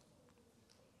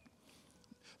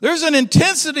 There's an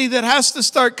intensity that has to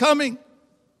start coming.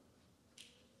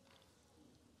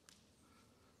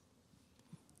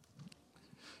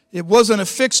 It wasn't a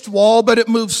fixed wall, but it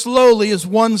moved slowly as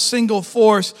one single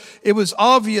force. It was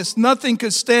obvious nothing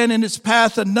could stand in its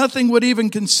path and nothing would even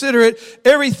consider it.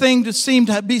 Everything just seemed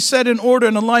to be set in order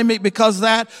and alignment because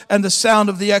that and the sound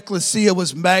of the ecclesia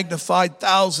was magnified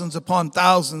thousands upon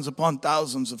thousands upon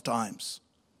thousands of times.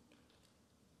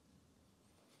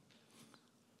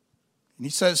 And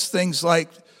he says things like,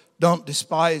 don't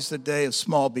despise the day of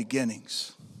small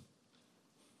beginnings.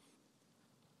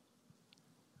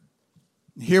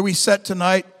 Here we sit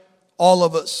tonight, all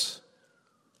of us.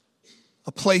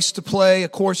 A place to play, a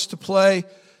course to play,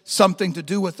 something to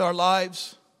do with our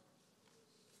lives.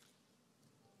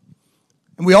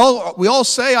 And we all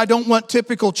say, I don't want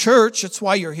typical church. That's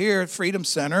why you're here at Freedom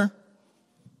Center.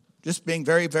 Just being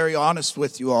very, very honest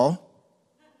with you all.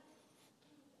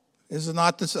 That's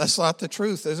not the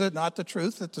truth, is it? Not the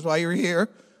truth. That's why you're here.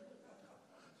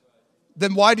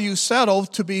 Then why do you settle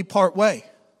to be part way?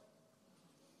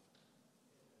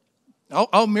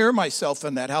 I'll mirror myself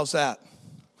in that. How's that?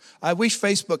 I wish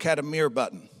Facebook had a mirror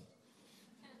button.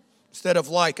 Instead of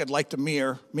like, I'd like to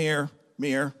mirror.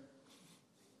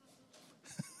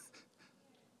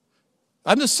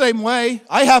 I'm the same way.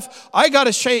 I got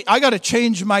to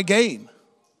change my game.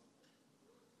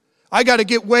 I got to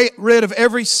get rid of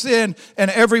every sin and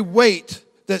every weight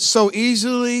that so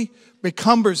easily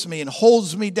encumbers me and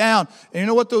holds me down. And you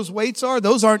know what those weights are?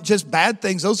 Those aren't just bad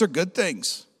things. Those are good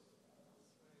things.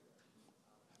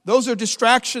 Those are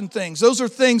distraction things. Those are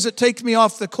things that take me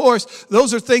off the course.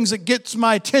 Those are things that gets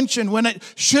my attention when it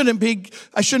shouldn't be.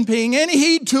 I shouldn't be paying any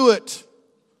heed to it.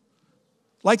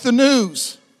 Like the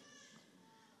news.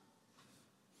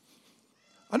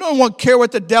 I don't want to care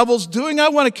what the devil's doing. I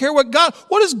want to care what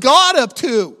is God up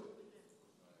to?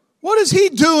 What is he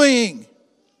doing?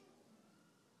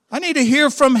 I need to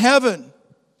hear from heaven.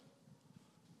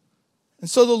 And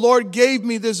so the Lord gave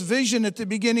me this vision at the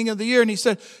beginning of the year. And he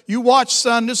said, you watch,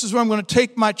 son, this is where I'm going to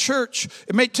take my church.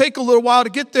 It may take a little while to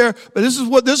get there, but this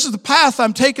is the path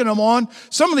I'm taking them on.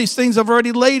 Some of these things I've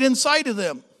already laid inside of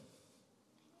them.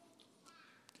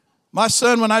 My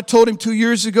son, when I told him 2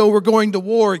 years ago we're going to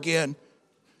war again,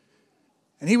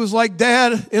 and he was like,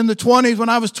 Dad, in the 20s, when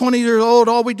I was 20 years old,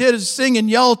 all we did is sing and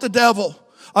yell at the devil.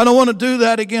 I don't want to do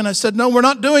that again. I said, no, we're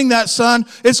not doing that, son.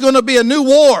 It's going to be a new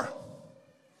war.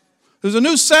 There's a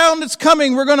new sound that's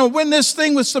coming. We're going to win this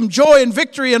thing with some joy and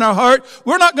victory in our heart.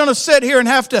 We're not going to sit here and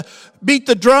have to beat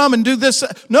the drum and do this.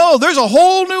 No, there's a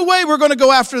whole new way we're going to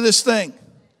go after this thing.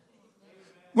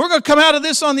 We're going to come out of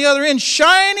this on the other end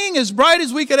shining as bright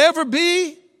as we could ever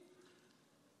be.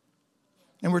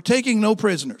 And we're taking no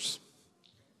prisoners.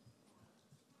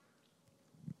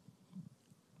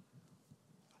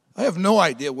 I have no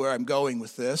idea where I'm going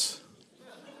with this.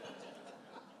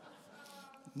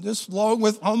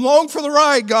 I'm long for the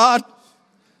ride, God.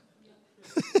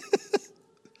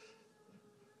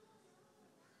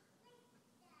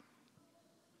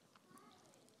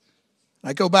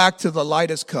 I go back to the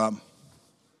light has come.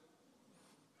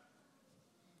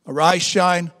 Arise,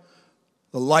 shine,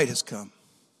 the light has come.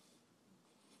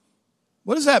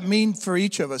 What does that mean for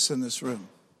each of us in this room?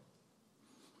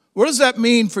 What does that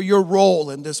mean for your role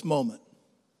in this moment?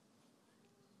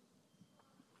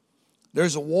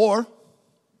 There's a war.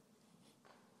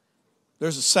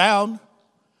 There's a sound.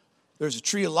 There's a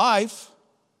tree of life.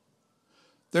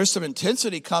 There's some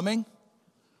intensity coming.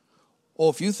 Oh,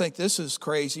 if you think this is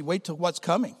crazy, wait till what's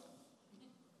coming.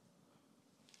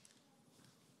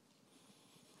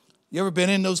 You ever been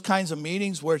in those kinds of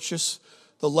meetings where it's just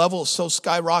the level is so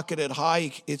skyrocketed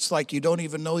high, it's like you don't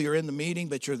even know you're in the meeting,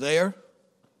 but you're there?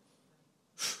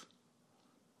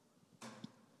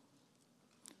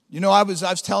 You know, I was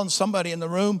telling somebody in the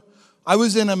room, I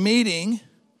was in a meeting.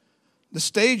 The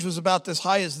stage was about as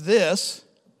high as this,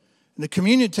 and the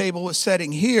communion table was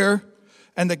sitting here,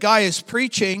 and the guy is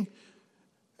preaching,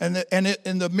 and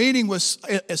the meeting was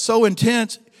so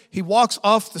intense, he walks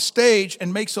off the stage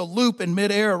and makes a loop in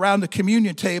midair around the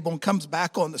communion table and comes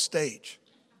back on the stage.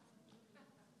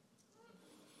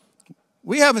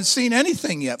 We haven't seen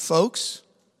anything yet, folks.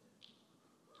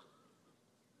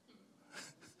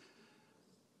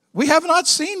 We've not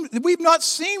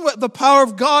seen what the power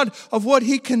of God, of what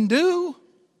he can do.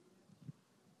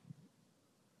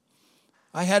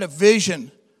 I had a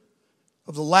vision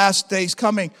of the last days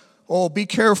coming. Oh, be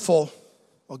careful.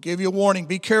 I'll give you a warning.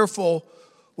 Be careful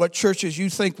what churches you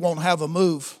think won't have a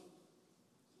move.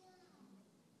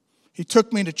 He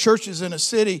took me to churches in a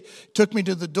city, took me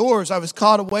to the doors. I was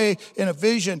caught away in a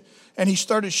vision, and he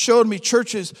started showing me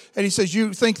churches, and he says,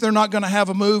 you think they're not going to have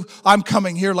a move? I'm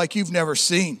coming here like you've never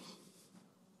seen.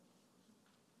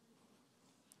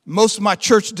 Most of my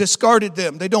church discarded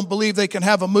them. They don't believe they can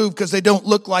have a move because they don't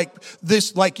look like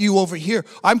this, like you over here.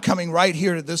 I'm coming right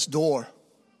here to this door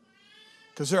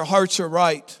because their hearts are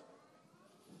right.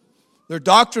 Their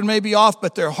doctrine may be off,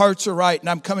 but their hearts are right, and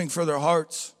I'm coming for their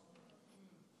hearts.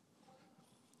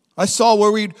 I saw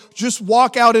where we'd just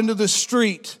walk out into the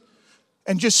street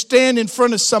and just stand in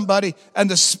front of somebody,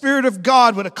 and the Spirit of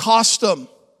God would accost them,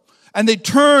 and they'd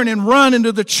turn and run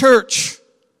into the church.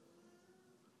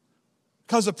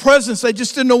 Because of presence, they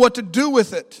just didn't know what to do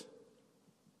with it.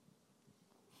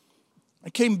 I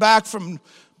came back from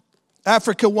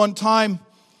Africa one time.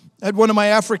 I had one of my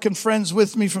African friends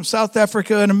with me from South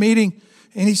Africa in a meeting.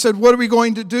 And he said, what are we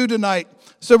going to do tonight?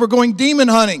 I said, we're going demon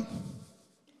hunting.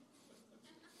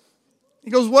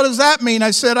 He goes, what does that mean?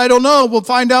 I said, I don't know. We'll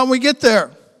find out when we get there.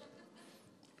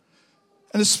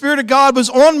 And the Spirit of God was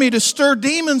on me to stir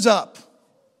demons up.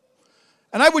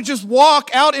 And I would just walk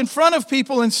out in front of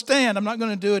people and stand. I'm not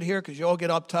going to do it here because you all get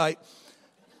uptight.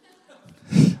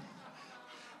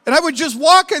 And I would just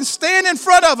walk and stand in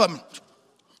front of them.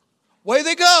 Away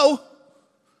they go.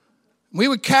 We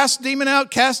would cast demon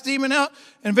out. And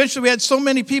eventually we had so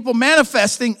many people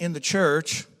manifesting in the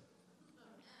church.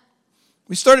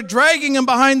 We started dragging them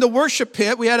behind the worship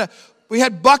pit. We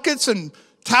had buckets and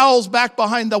towels back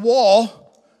behind the wall.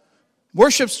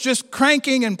 Worship's just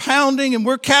cranking and pounding, and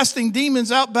we're casting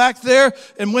demons out back there.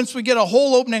 And once we get a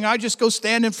hole opening, I just go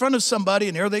stand in front of somebody,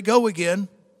 and here they go again.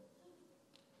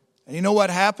 And you know what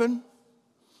happened?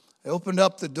 I opened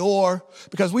up the door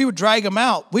because we would drag them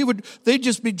out. They'd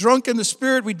just be drunk in the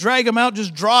Spirit. We'd drag them out,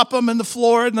 just drop them in the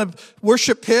floor in the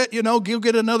worship pit, go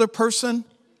get another person.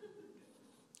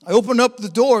 I opened up the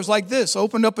doors like this. I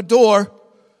opened up a door.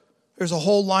 There's a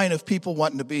whole line of people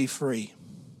wanting to be free.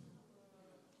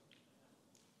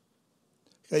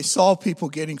 They saw people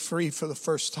getting free for the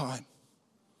first time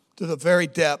to the very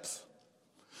depth.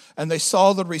 And they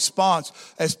saw the response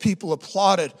as people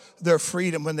applauded their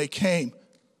freedom when they came.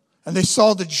 And they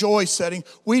saw the joy setting.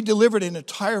 We delivered an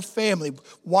entire family,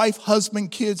 wife,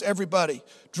 husband, kids, everybody,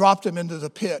 dropped them into the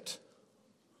pit.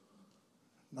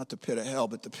 Not the pit of hell,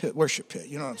 but the pit, worship pit.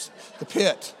 You know what I'm saying? The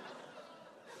pit.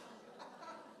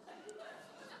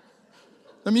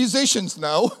 The musicians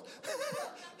know.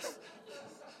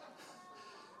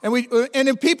 And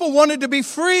then people wanted to be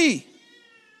free.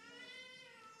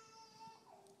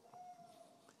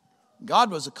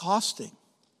 God was accosting.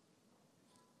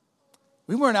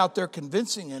 We weren't out there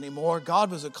convincing anymore. God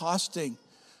was accosting.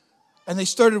 And they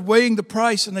started weighing the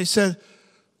price, and they said,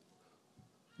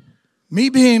 me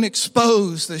being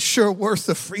exposed is sure worth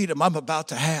the freedom I'm about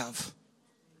to have.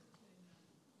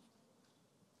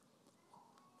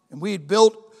 And we had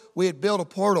built a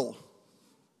portal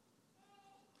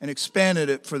and expanded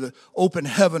it for the open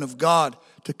heaven of God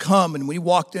to come. And we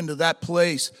walked into that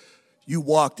place, you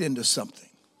walked into something.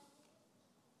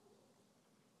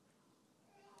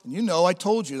 And I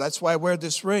told you, that's why I wear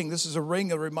this ring. This is a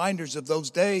ring of reminders of those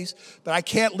days. But I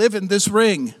can't live in this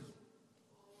ring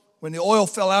when the oil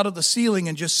fell out of the ceiling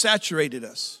and just saturated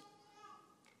us.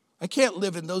 I can't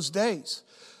live in those days.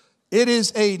 It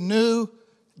is a new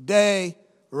day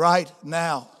right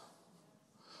now.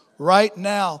 Right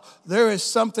now, there is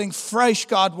something fresh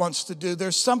God wants to do.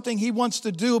 There's something He wants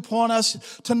to do upon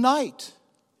us tonight.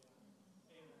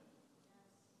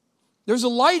 There's a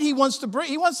light He wants to bring.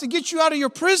 He wants to get you out of your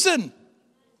prison.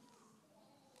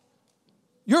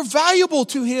 You're valuable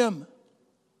to Him.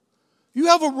 You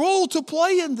have a role to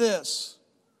play in this.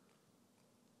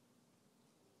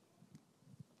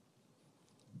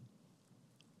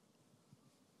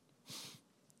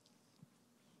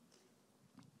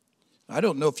 I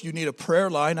don't know if you need a prayer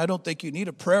line. I don't think you need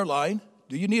a prayer line.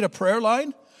 Do you need a prayer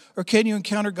line? Or can you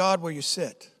encounter God where you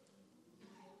sit?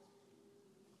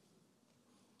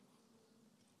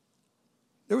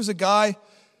 There was a guy,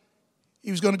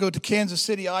 he was going to go to Kansas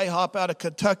City IHOP out of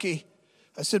Kentucky.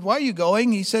 I said, why are you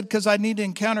going? He said, because I need to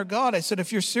encounter God. I said,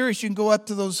 if you're serious, you can go up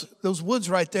to those woods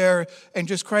right there and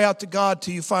just cry out to God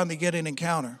till you finally get an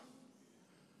encounter.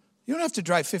 You don't have to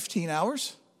drive 15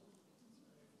 hours.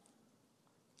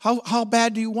 How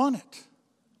bad do you want it?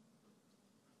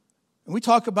 And we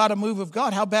talk about a move of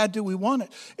God. How bad do we want it?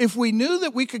 If we knew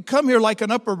that we could come here like an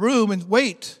upper room and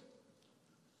wait,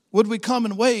 would we come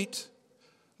and wait,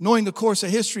 knowing the course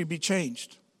of history be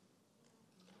changed?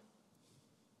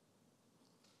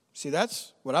 See,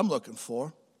 that's what I'm looking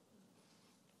for.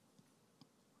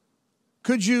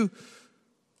 Could you,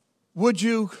 would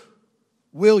you,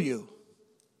 will you?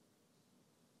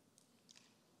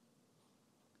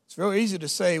 It's very easy to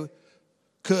say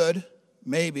could,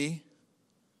 maybe.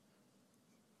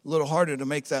 A little harder to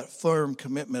make that firm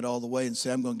commitment all the way and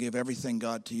say, I'm going to give everything,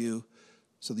 God, to you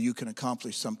so that you can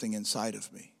accomplish something inside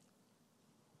of me.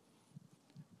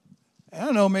 I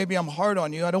don't know, maybe I'm hard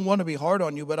on you. I don't want to be hard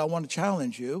on you, but I want to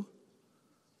challenge you.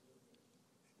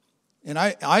 And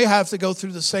I have to go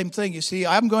through the same thing. You see,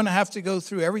 I'm going to have to go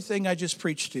through everything I just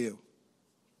preached to you.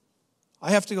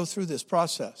 I have to go through this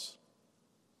process.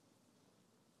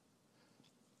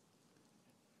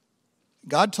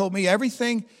 God told me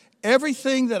everything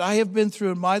that I have been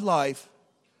through in my life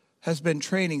has been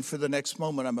training for the next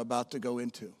moment I'm about to go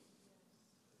into.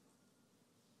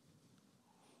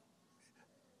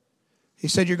 He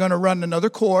said, you're going to run another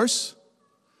course,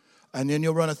 and then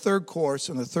you'll run a third course,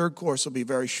 and the third course will be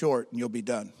very short, and you'll be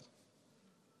done.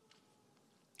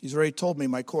 He's already told me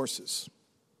my courses.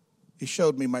 He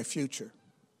showed me my future.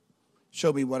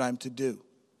 Showed me what I'm to do.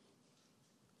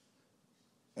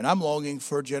 And I'm longing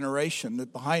for a generation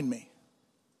behind me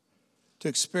to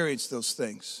experience those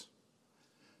things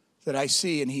that I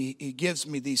see, and he gives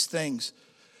me these things.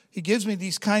 He gives me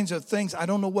these kinds of things. I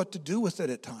don't know what to do with it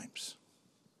at times.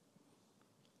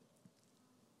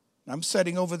 I'm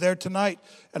sitting over there tonight,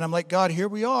 and I'm like, God, here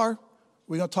we are.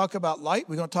 We're going to talk about light.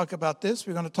 We're going to talk about this.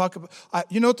 We're going to talk about...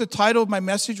 you know what the title of my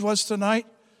message was tonight?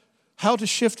 How to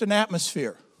Shift an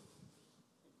Atmosphere.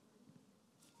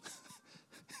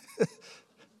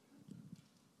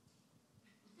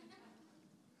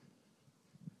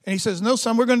 And he says, no,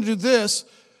 son, we're going to do this.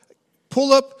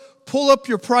 Pull up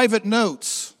your private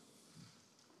notes.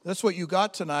 That's what you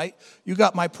got tonight. You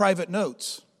got my private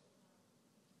notes.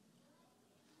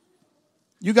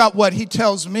 You got what he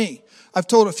tells me. I've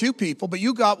told a few people, but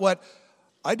you got what,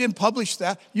 I didn't publish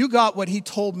that. You got what he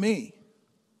told me.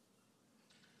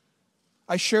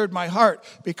 I shared my heart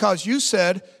because you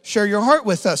said, share your heart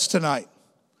with us tonight.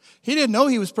 He didn't know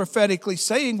he was prophetically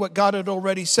saying what God had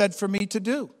already said for me to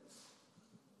do.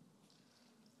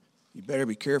 You better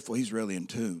be careful, he's really in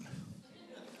tune.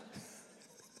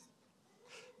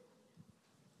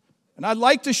 And I'd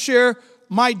like to share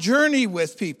my journey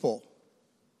with people.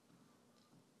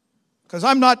 Because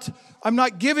I'm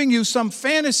not giving you some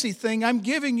fantasy thing. I'm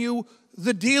giving you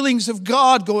the dealings of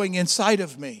God going inside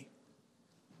of me.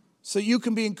 So you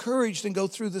can be encouraged and go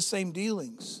through the same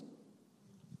dealings.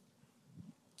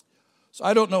 So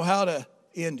I don't know how to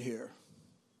end here.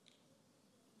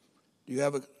 Do you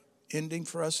have an ending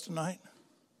for us tonight?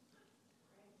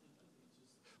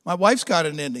 My wife's got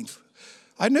an ending.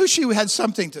 I knew she had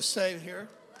something to say here.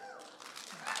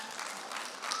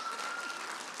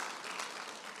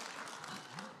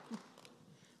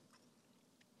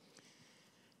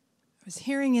 I was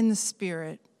hearing in the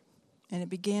Spirit, and it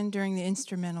began during the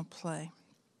instrumental play.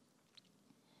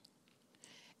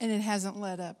 And it hasn't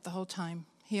let up the whole time.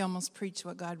 He almost preached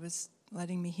what God was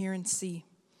letting me hear and see.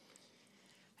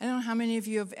 I don't know how many of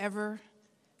you have ever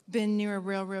been near a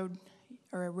railroad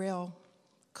or a rail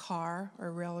car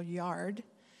or rail yard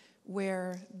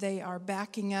where they are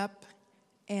backing up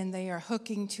and they are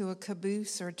hooking to a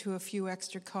caboose or to a few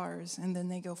extra cars, and then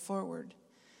they go forward.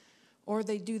 Or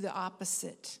they do the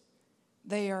opposite.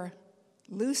 They are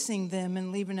loosing them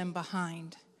and leaving them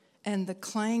behind. And the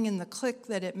clang and the click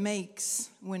that it makes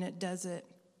when it does it.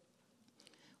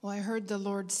 Well, I heard the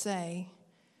Lord say,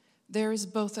 there is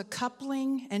both a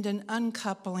coupling and an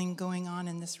uncoupling going on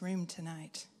in this room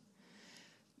tonight.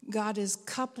 God is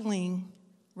coupling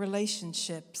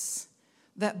relationships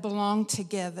that belong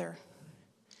together.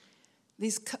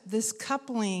 This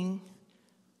coupling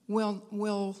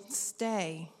will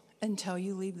stay until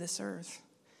you leave this earth.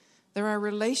 There are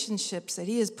relationships that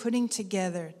he is putting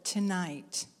together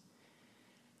tonight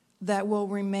that will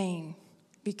remain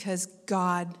because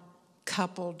God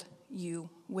coupled you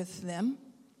with them.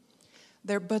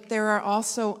 But there are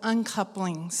also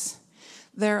uncouplings.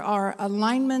 There are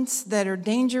alignments that are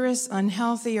dangerous,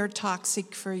 unhealthy, or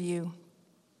toxic for you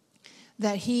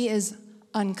that he is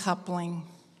uncoupling.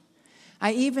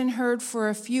 I even heard for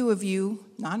a few of you,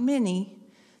 not many,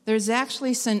 there's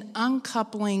actually some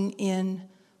uncoupling in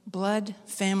blood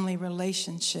family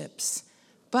relationships.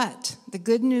 But the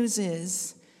good news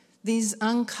is these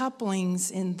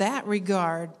uncouplings in that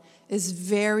regard is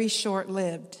very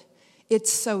short-lived.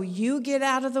 It's so you get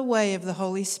out of the way of the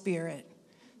Holy Spirit.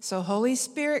 So Holy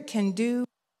Spirit can do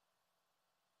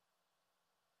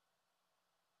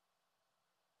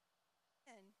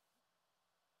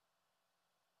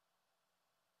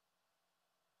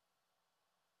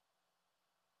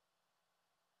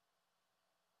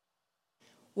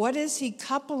What is he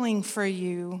coupling for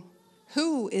you?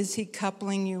 Who is he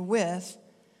coupling you with?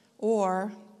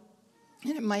 Or,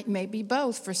 and it may be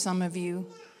both for some of you,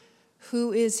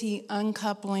 who is he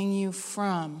uncoupling you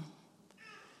from?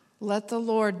 Let the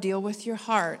Lord deal with your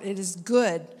heart. It is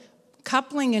good.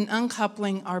 Coupling and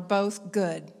uncoupling are both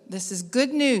good. This is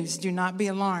good news. Do not be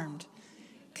alarmed,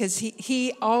 because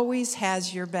he always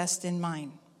has your best in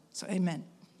mind. So amen.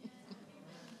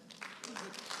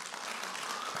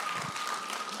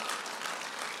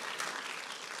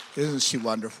 Isn't she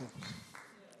wonderful?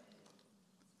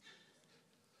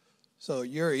 So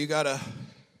you got a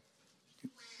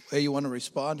way you want to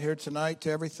respond here tonight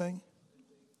to everything?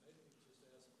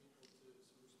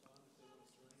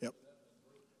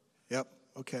 Yep.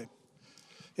 Okay.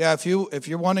 Yeah, if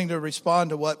you're wanting to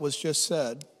respond to what was just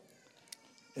said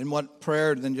in what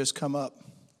prayer, then just come up.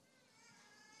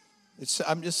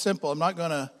 I'm just simple. I'm not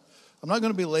gonna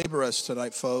belabor us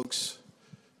tonight, folks.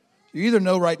 You either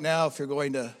know right now if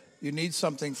you need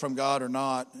something from God or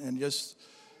not, and just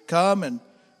come and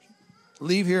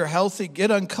leave here healthy,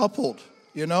 get uncoupled,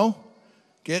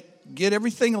 get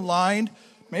everything aligned.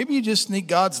 Maybe you just need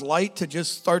God's light to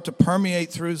just start to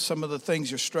permeate through some of the things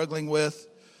you're struggling with,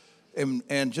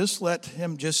 and just let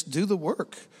him just do the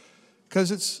work.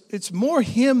 Because it's more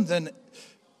him than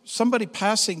somebody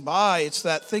passing by. It's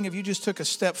that thing if you just took a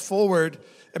step forward,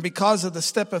 and because of the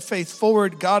step of faith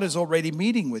forward, God is already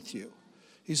meeting with you.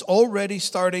 He's already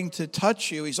starting to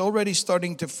touch you. He's already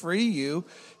starting to free you.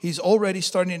 He's already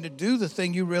starting to do the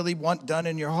thing you really want done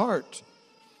in your heart.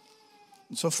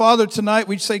 And so, Father, tonight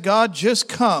we say, God, just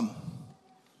come.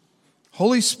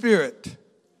 Holy Spirit,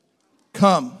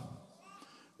 come.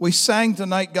 We sang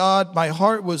tonight, God, my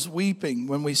heart was weeping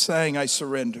when we sang, I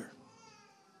surrender.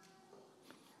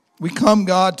 We come,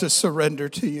 God, to surrender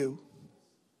to you.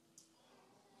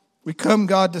 We come,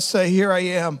 God, to say, here I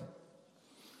am.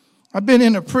 I've been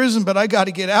in a prison, but I got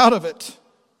to get out of it.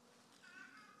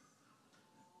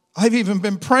 I've even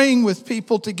been praying with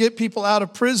people to get people out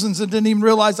of prisons and didn't even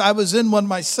realize I was in one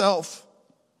myself.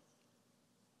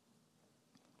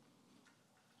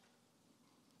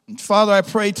 And Father, I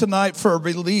pray tonight for a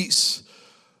release.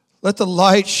 Let the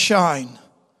light shine.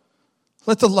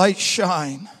 Let the light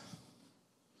shine.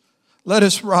 Let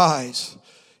us rise.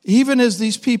 Even as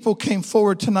these people came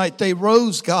forward tonight, they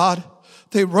rose, God.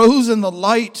 They rose in the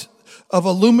light of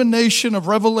illumination, of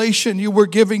revelation you were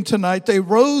giving tonight. They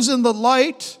rose in the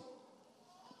light.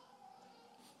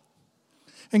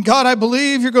 And God, I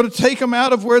believe you're going to take them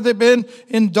out of where they've been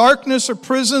in darkness or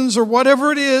prisons or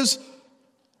whatever it is,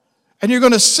 and you're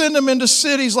going to send them into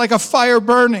cities like a fire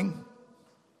burning.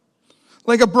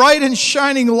 Like a bright and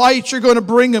shining light, you're going to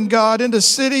bring them, God, into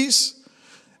cities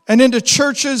and into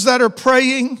churches that are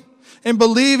praying and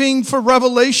believing for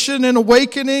revelation and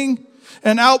awakening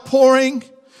and outpouring.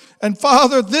 And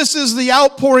Father, this is the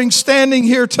outpouring standing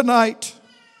here tonight.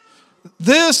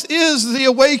 This is the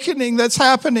awakening that's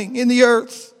happening in the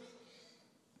earth.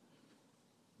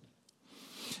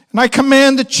 And I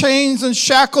command the chains and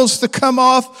shackles to come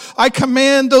off. I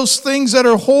command those things that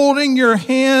are holding your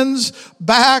hands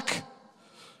back,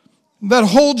 that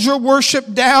hold your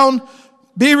worship down,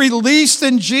 be released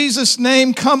in Jesus'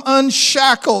 name. Come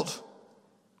unshackled.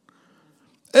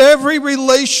 Every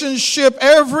relationship,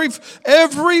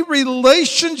 every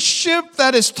relationship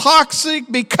that is toxic,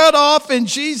 be cut off in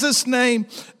Jesus' name.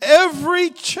 Every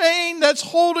chain that's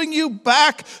holding you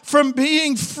back from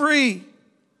being free.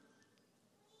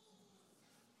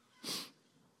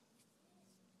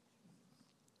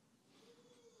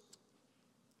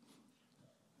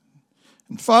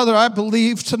 And Father, I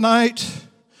believe tonight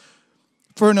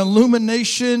for an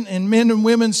illumination in men and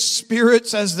women's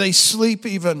spirits as they sleep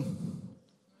even.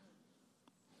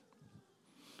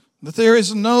 That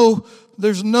there's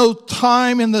no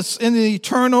time in the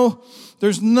eternal.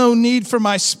 There's no need for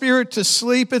my spirit to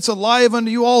sleep. It's alive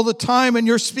unto you all the time, and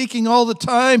you're speaking all the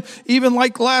time. Even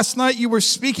like last night, you were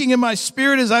speaking in my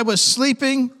spirit as I was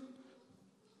sleeping.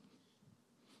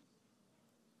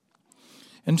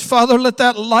 And Father, let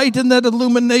that light and that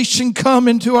illumination come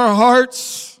into our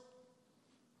hearts.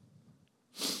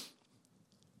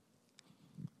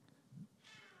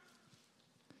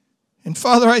 And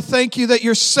Father, I thank you that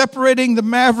you're separating the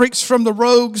mavericks from the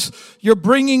rogues. You're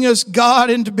bringing us, God,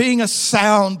 into being a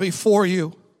sound before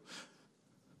you.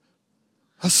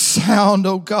 A sound,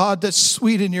 oh God, that's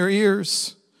sweet in your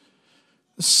ears.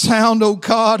 A sound, oh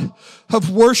God, of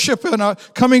worship and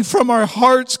coming from our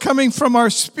hearts, coming from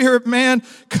our spirit man,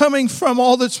 coming from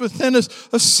all that's within us.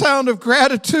 A sound of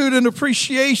gratitude and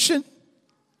appreciation.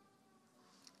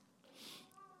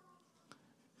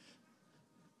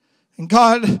 And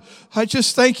God, I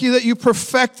just thank you that you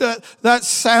perfect that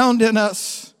sound in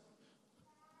us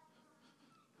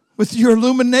with your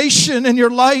illumination and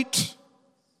your light.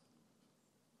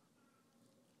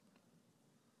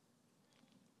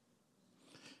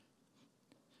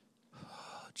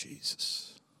 Oh,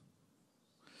 Jesus.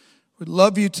 We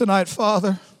love you tonight,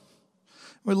 Father.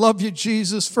 We love you,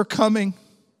 Jesus, for coming.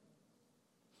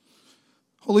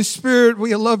 Holy Spirit,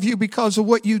 we love you because of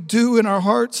what you do in our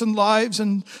hearts and lives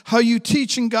and how you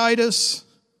teach and guide us.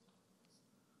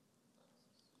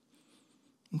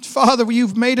 And Father,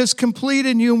 you've made us complete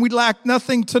in you and we lack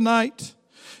nothing tonight.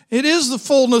 It is the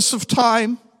fullness of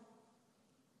time.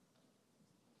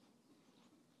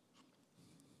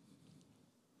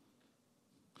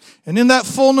 And in that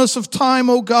fullness of time,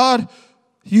 oh God,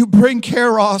 you bring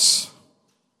Kairos.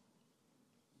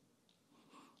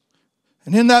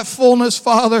 And in that fullness,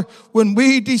 Father, when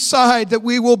we decide that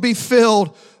we will be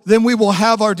filled, then we will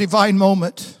have our divine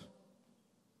moment.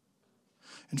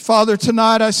 And Father,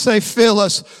 tonight I say, fill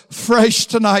us fresh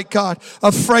tonight, God,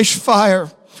 a fresh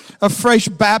fire, a fresh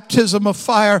baptism of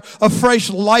fire, a fresh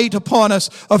light upon us,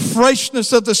 a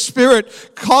freshness of the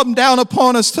Spirit come down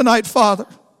upon us tonight, Father.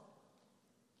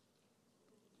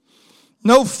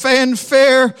 No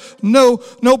fanfare, no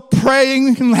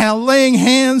praying and laying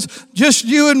hands. Just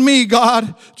you and me,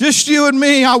 God. Just you and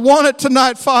me. I want it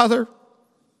tonight, Father.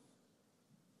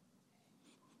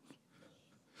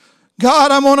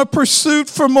 God, I'm on a pursuit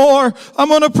for more.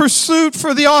 I'm on a pursuit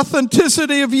for the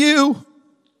authenticity of you.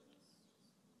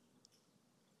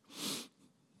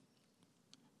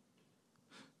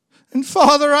 And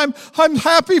Father, I'm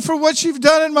happy for what you've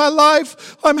done in my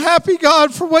life. I'm happy,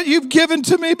 God, for what you've given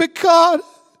to me. But God,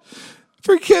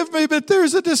 forgive me, but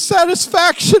there's a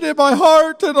dissatisfaction in my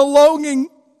heart and a longing.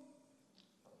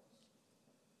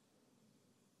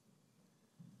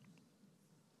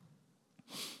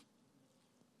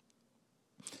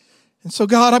 And so,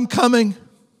 God, I'm coming.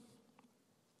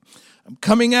 I'm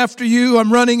coming after you.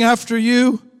 I'm running after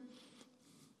you.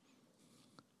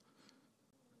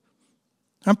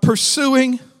 I'm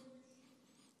pursuing.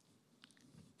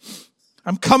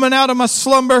 I'm coming out of my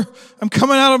slumber. I'm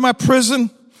coming out of my prison.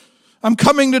 I'm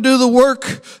coming to do the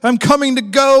work. I'm coming to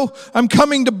go. I'm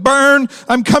coming to burn.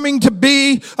 I'm coming to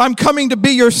be. I'm coming to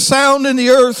be your sound in the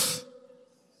earth.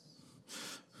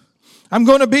 I'm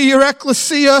going to be your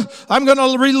ecclesia. I'm going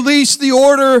to release the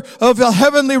order of the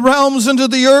heavenly realms into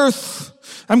the earth.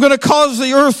 I'm going to cause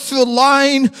the earth to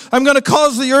align. I'm going to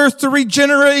cause the earth to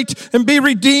regenerate and be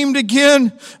redeemed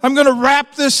again. I'm going to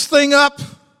wrap this thing up.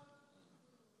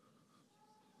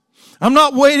 I'm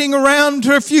not waiting around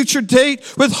to a future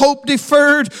date with hope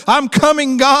deferred. I'm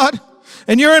coming, God,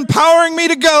 and you're empowering me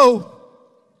to go.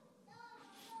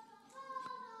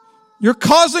 You're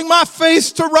causing my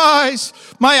face to rise.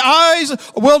 My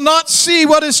eyes will not see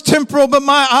what is temporal, but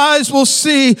my eyes will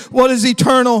see what is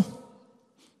eternal.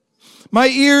 My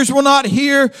ears will not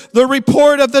hear the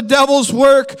report of the devil's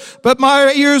work, but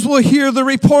my ears will hear the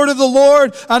report of the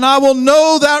Lord, and I will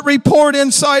know that report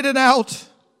inside and out.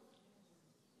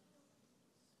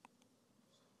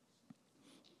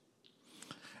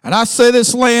 And I say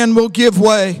this land will give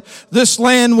way. This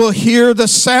land will hear the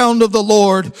sound of the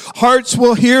Lord. Hearts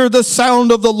will hear the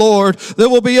sound of the Lord. There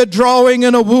will be a drawing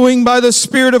and a wooing by the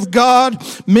Spirit of God.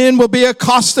 Men will be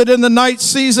accosted in the night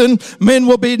season. Men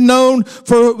will be known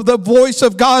for the voice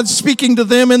of God speaking to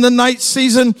them in the night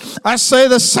season. I say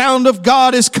the sound of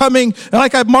God is coming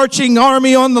like a marching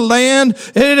army on the land.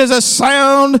 It is a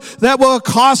sound that will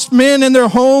accost men in their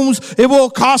homes. It will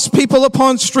accost people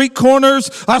upon street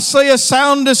corners. I say a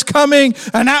sound is coming.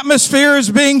 An atmosphere is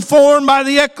being formed by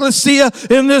the ecclesia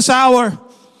in this hour.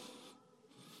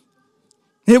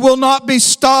 It will not be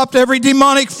stopped. Every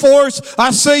demonic force,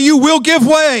 I say you will give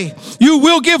way. You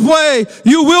will give way.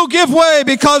 You will give way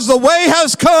because the way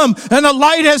has come and the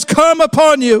light has come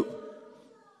upon you.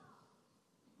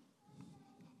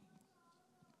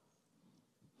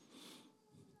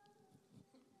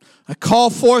 I call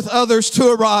forth others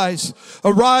to arise.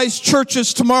 Arise,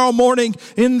 churches, tomorrow morning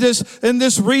in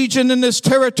this region, in this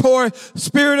territory.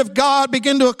 Spirit of God,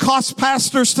 begin to accost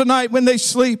pastors tonight when they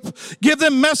sleep. Give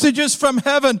them messages from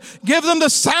heaven. Give them the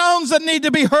sounds that need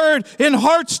to be heard in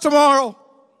hearts tomorrow.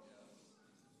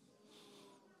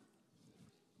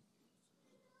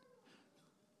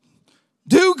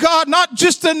 Do, God, not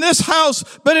just in this house,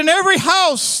 but in every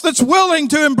house that's willing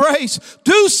to embrace.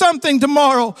 Do something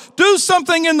tomorrow. Do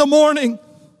something in the morning.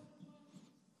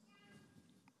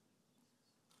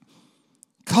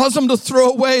 Cause them to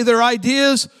throw away their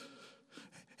ideas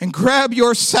and grab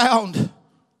your sound,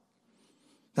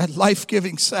 that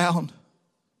life-giving sound.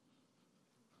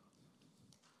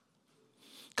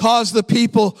 Cause the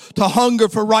people to hunger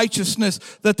for righteousness,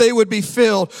 that they would be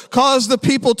filled. Cause the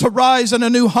people to rise in a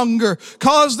new hunger.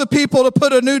 Cause the people to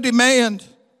put a new demand.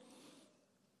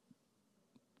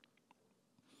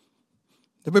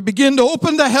 That we begin to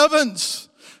open the heavens,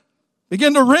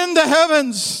 begin to rend the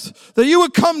heavens, that you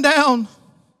would come down.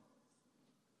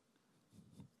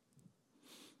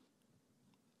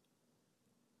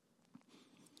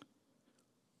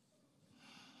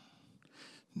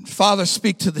 Father,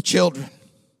 speak to the children.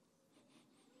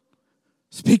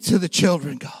 Speak to the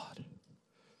children, God.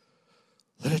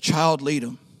 Let a child lead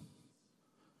them.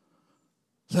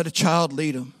 Let a child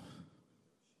lead them.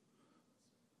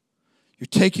 You're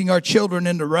taking our children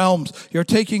into realms. You're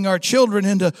taking our children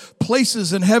into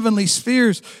places in heavenly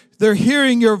spheres. They're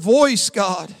hearing your voice,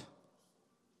 God.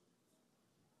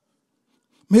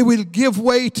 May we give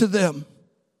way to them.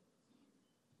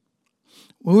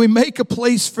 May we make a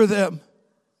place for them.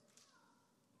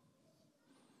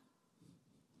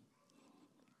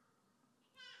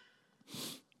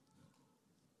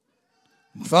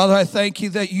 Father, I thank you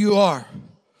that you are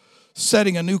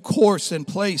setting a new course in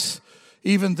place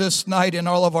even this night in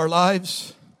all of our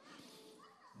lives.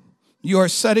 You are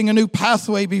setting a new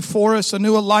pathway before us, a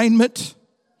new alignment.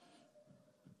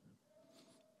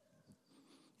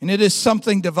 And it is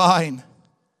something divine.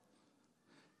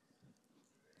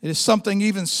 It is something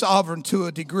even sovereign to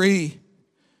a degree,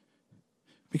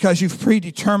 because you've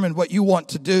predetermined what you want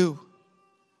to do.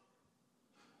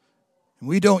 And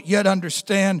we don't yet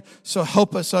understand, so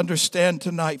help us understand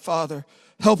tonight, Father.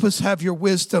 Help us have your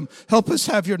wisdom. Help us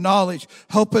have your knowledge.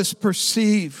 Help us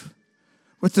perceive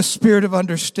with the spirit of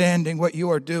understanding what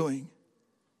you are doing.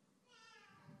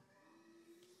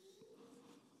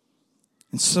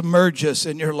 And submerge us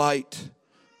in your light.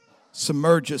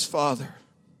 Submerge us, Father.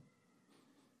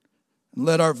 And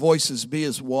let our voices be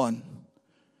as one,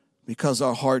 because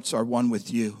our hearts are one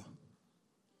with you.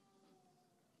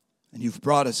 And you've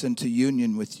brought us into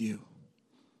union with you.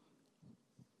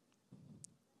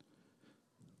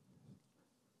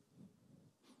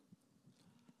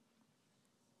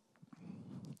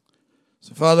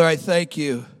 So, Father, I thank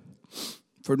you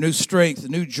for new strength,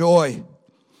 new joy,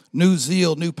 new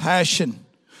zeal, new passion,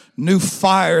 new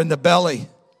fire in the belly,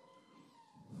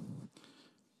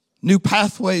 new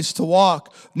pathways to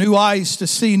walk, new eyes to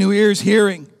see, new ears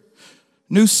hearing,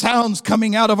 new sounds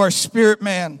coming out of our spirit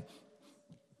man.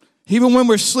 Even when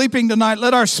we're sleeping tonight,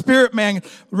 let our spirit man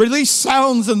release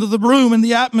sounds into the room and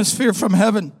the atmosphere from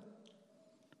heaven.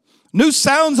 New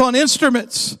sounds on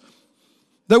instruments,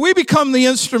 that we become the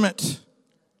instrument.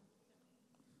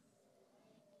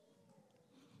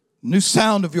 New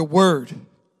sound of your word.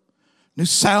 New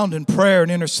sound in prayer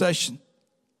and intercession.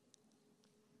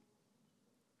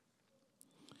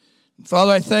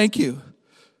 Father, I thank you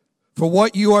for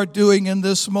what you are doing in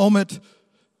this moment.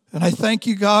 And I thank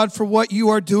you, God, for what you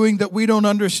are doing that we don't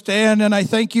understand. And I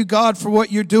thank you, God, for what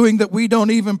you're doing that we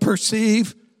don't even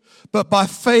perceive. But by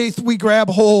faith, we grab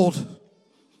hold.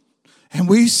 And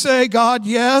we say, God,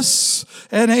 yes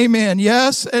and amen.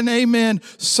 Yes and amen.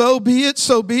 So be it,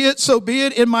 so be it, so be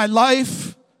it in my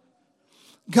life.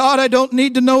 God, I don't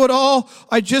need to know it all.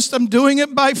 I'm doing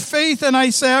it by faith. And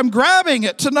I say, I'm grabbing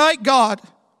it tonight, God.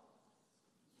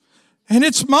 And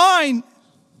it's mine.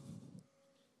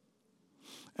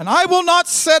 And I will not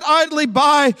sit idly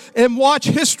by and watch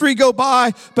history go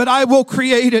by, but I will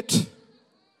create it.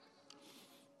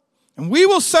 And we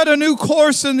will set a new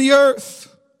course in the earth.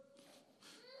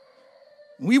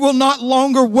 We will not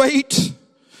longer wait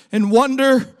and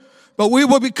wonder, but we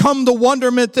will become the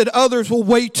wonderment that others will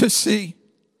wait to see.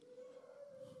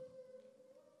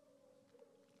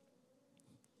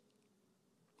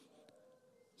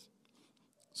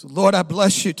 So, Lord, I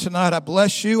bless you tonight. I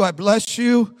bless you. I bless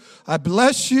you. I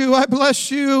bless you. I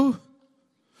bless you.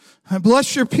 I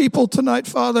bless your people tonight,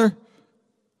 Father.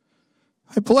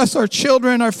 I bless our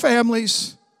children, our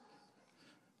families.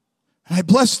 And I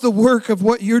bless the work of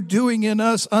what you're doing in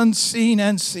us, unseen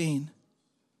and seen.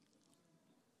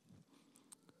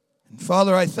 And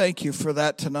Father, I thank you for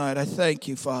that tonight. I thank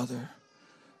you, Father.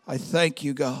 I thank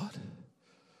you, God.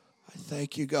 I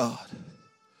thank you, God.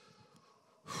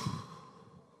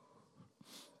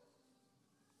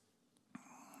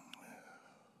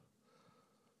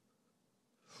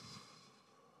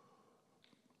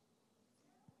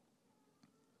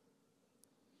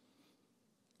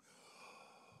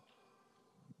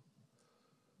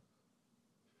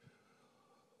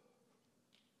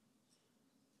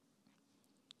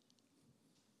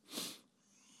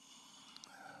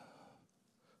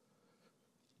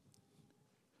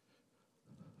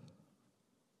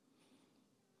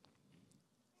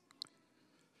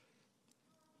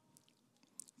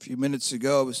 few minutes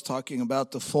ago, I was talking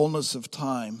about the fullness of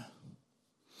time.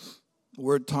 The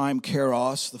word time,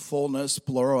 kairos, the fullness,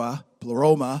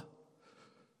 pleroma.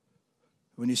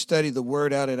 When you study the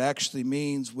word out, it actually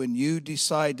means when you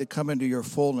decide to come into your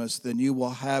fullness, then you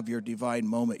will have your divine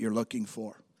moment you're looking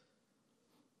for.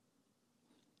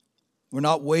 We're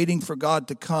not waiting for God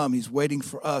to come. He's waiting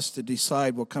for us to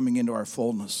decide we're coming into our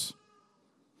fullness.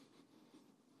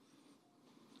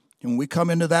 And when we come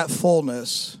into that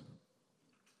fullness,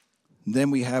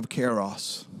 then we have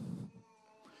kairos.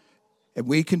 And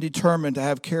we can determine to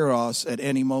have kairos at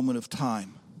any moment of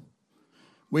time.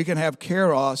 We can have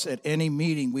kairos at any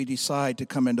meeting we decide to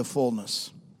come into fullness.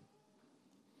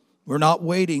 We're not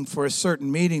waiting for a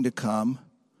certain meeting to come.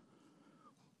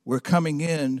 We're coming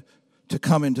in to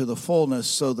come into the fullness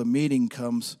so the meeting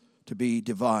comes to be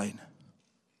divine.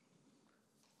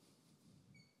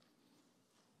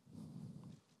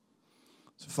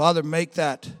 So, Father, make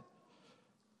that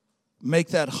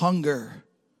hunger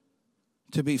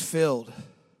to be filled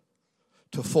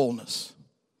to fullness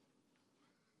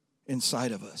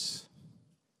inside of us,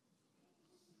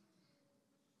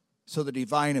 so the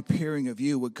divine appearing of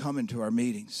you would come into our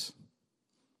meetings.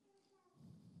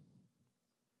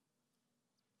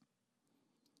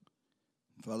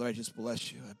 Father, I just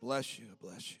bless you. I bless you. I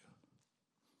bless you.